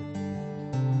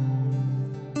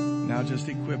 Now just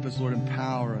equip us, Lord.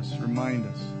 Empower us. Remind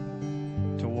us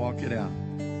to walk it out.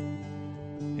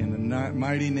 In the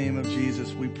mighty name of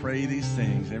Jesus, we pray these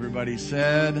things. Everybody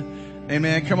said,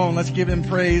 amen. Come on, let's give him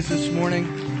praise this morning.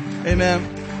 Amen.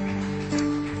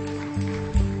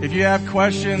 If you have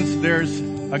questions,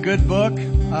 there's a good book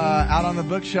out on the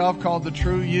bookshelf called The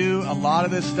True You. A lot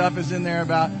of this stuff is in there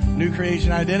about new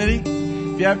creation identity.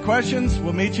 If you have questions,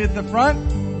 we'll meet you at the front.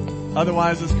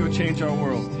 Otherwise, let's go change our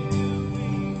world.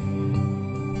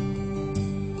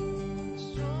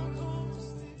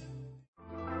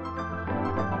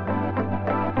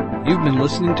 You've been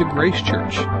listening to Grace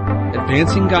Church,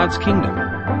 advancing God's kingdom,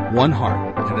 one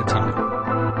heart at a time.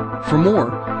 For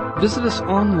more, visit us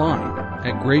online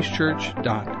at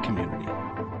gracechurch.community.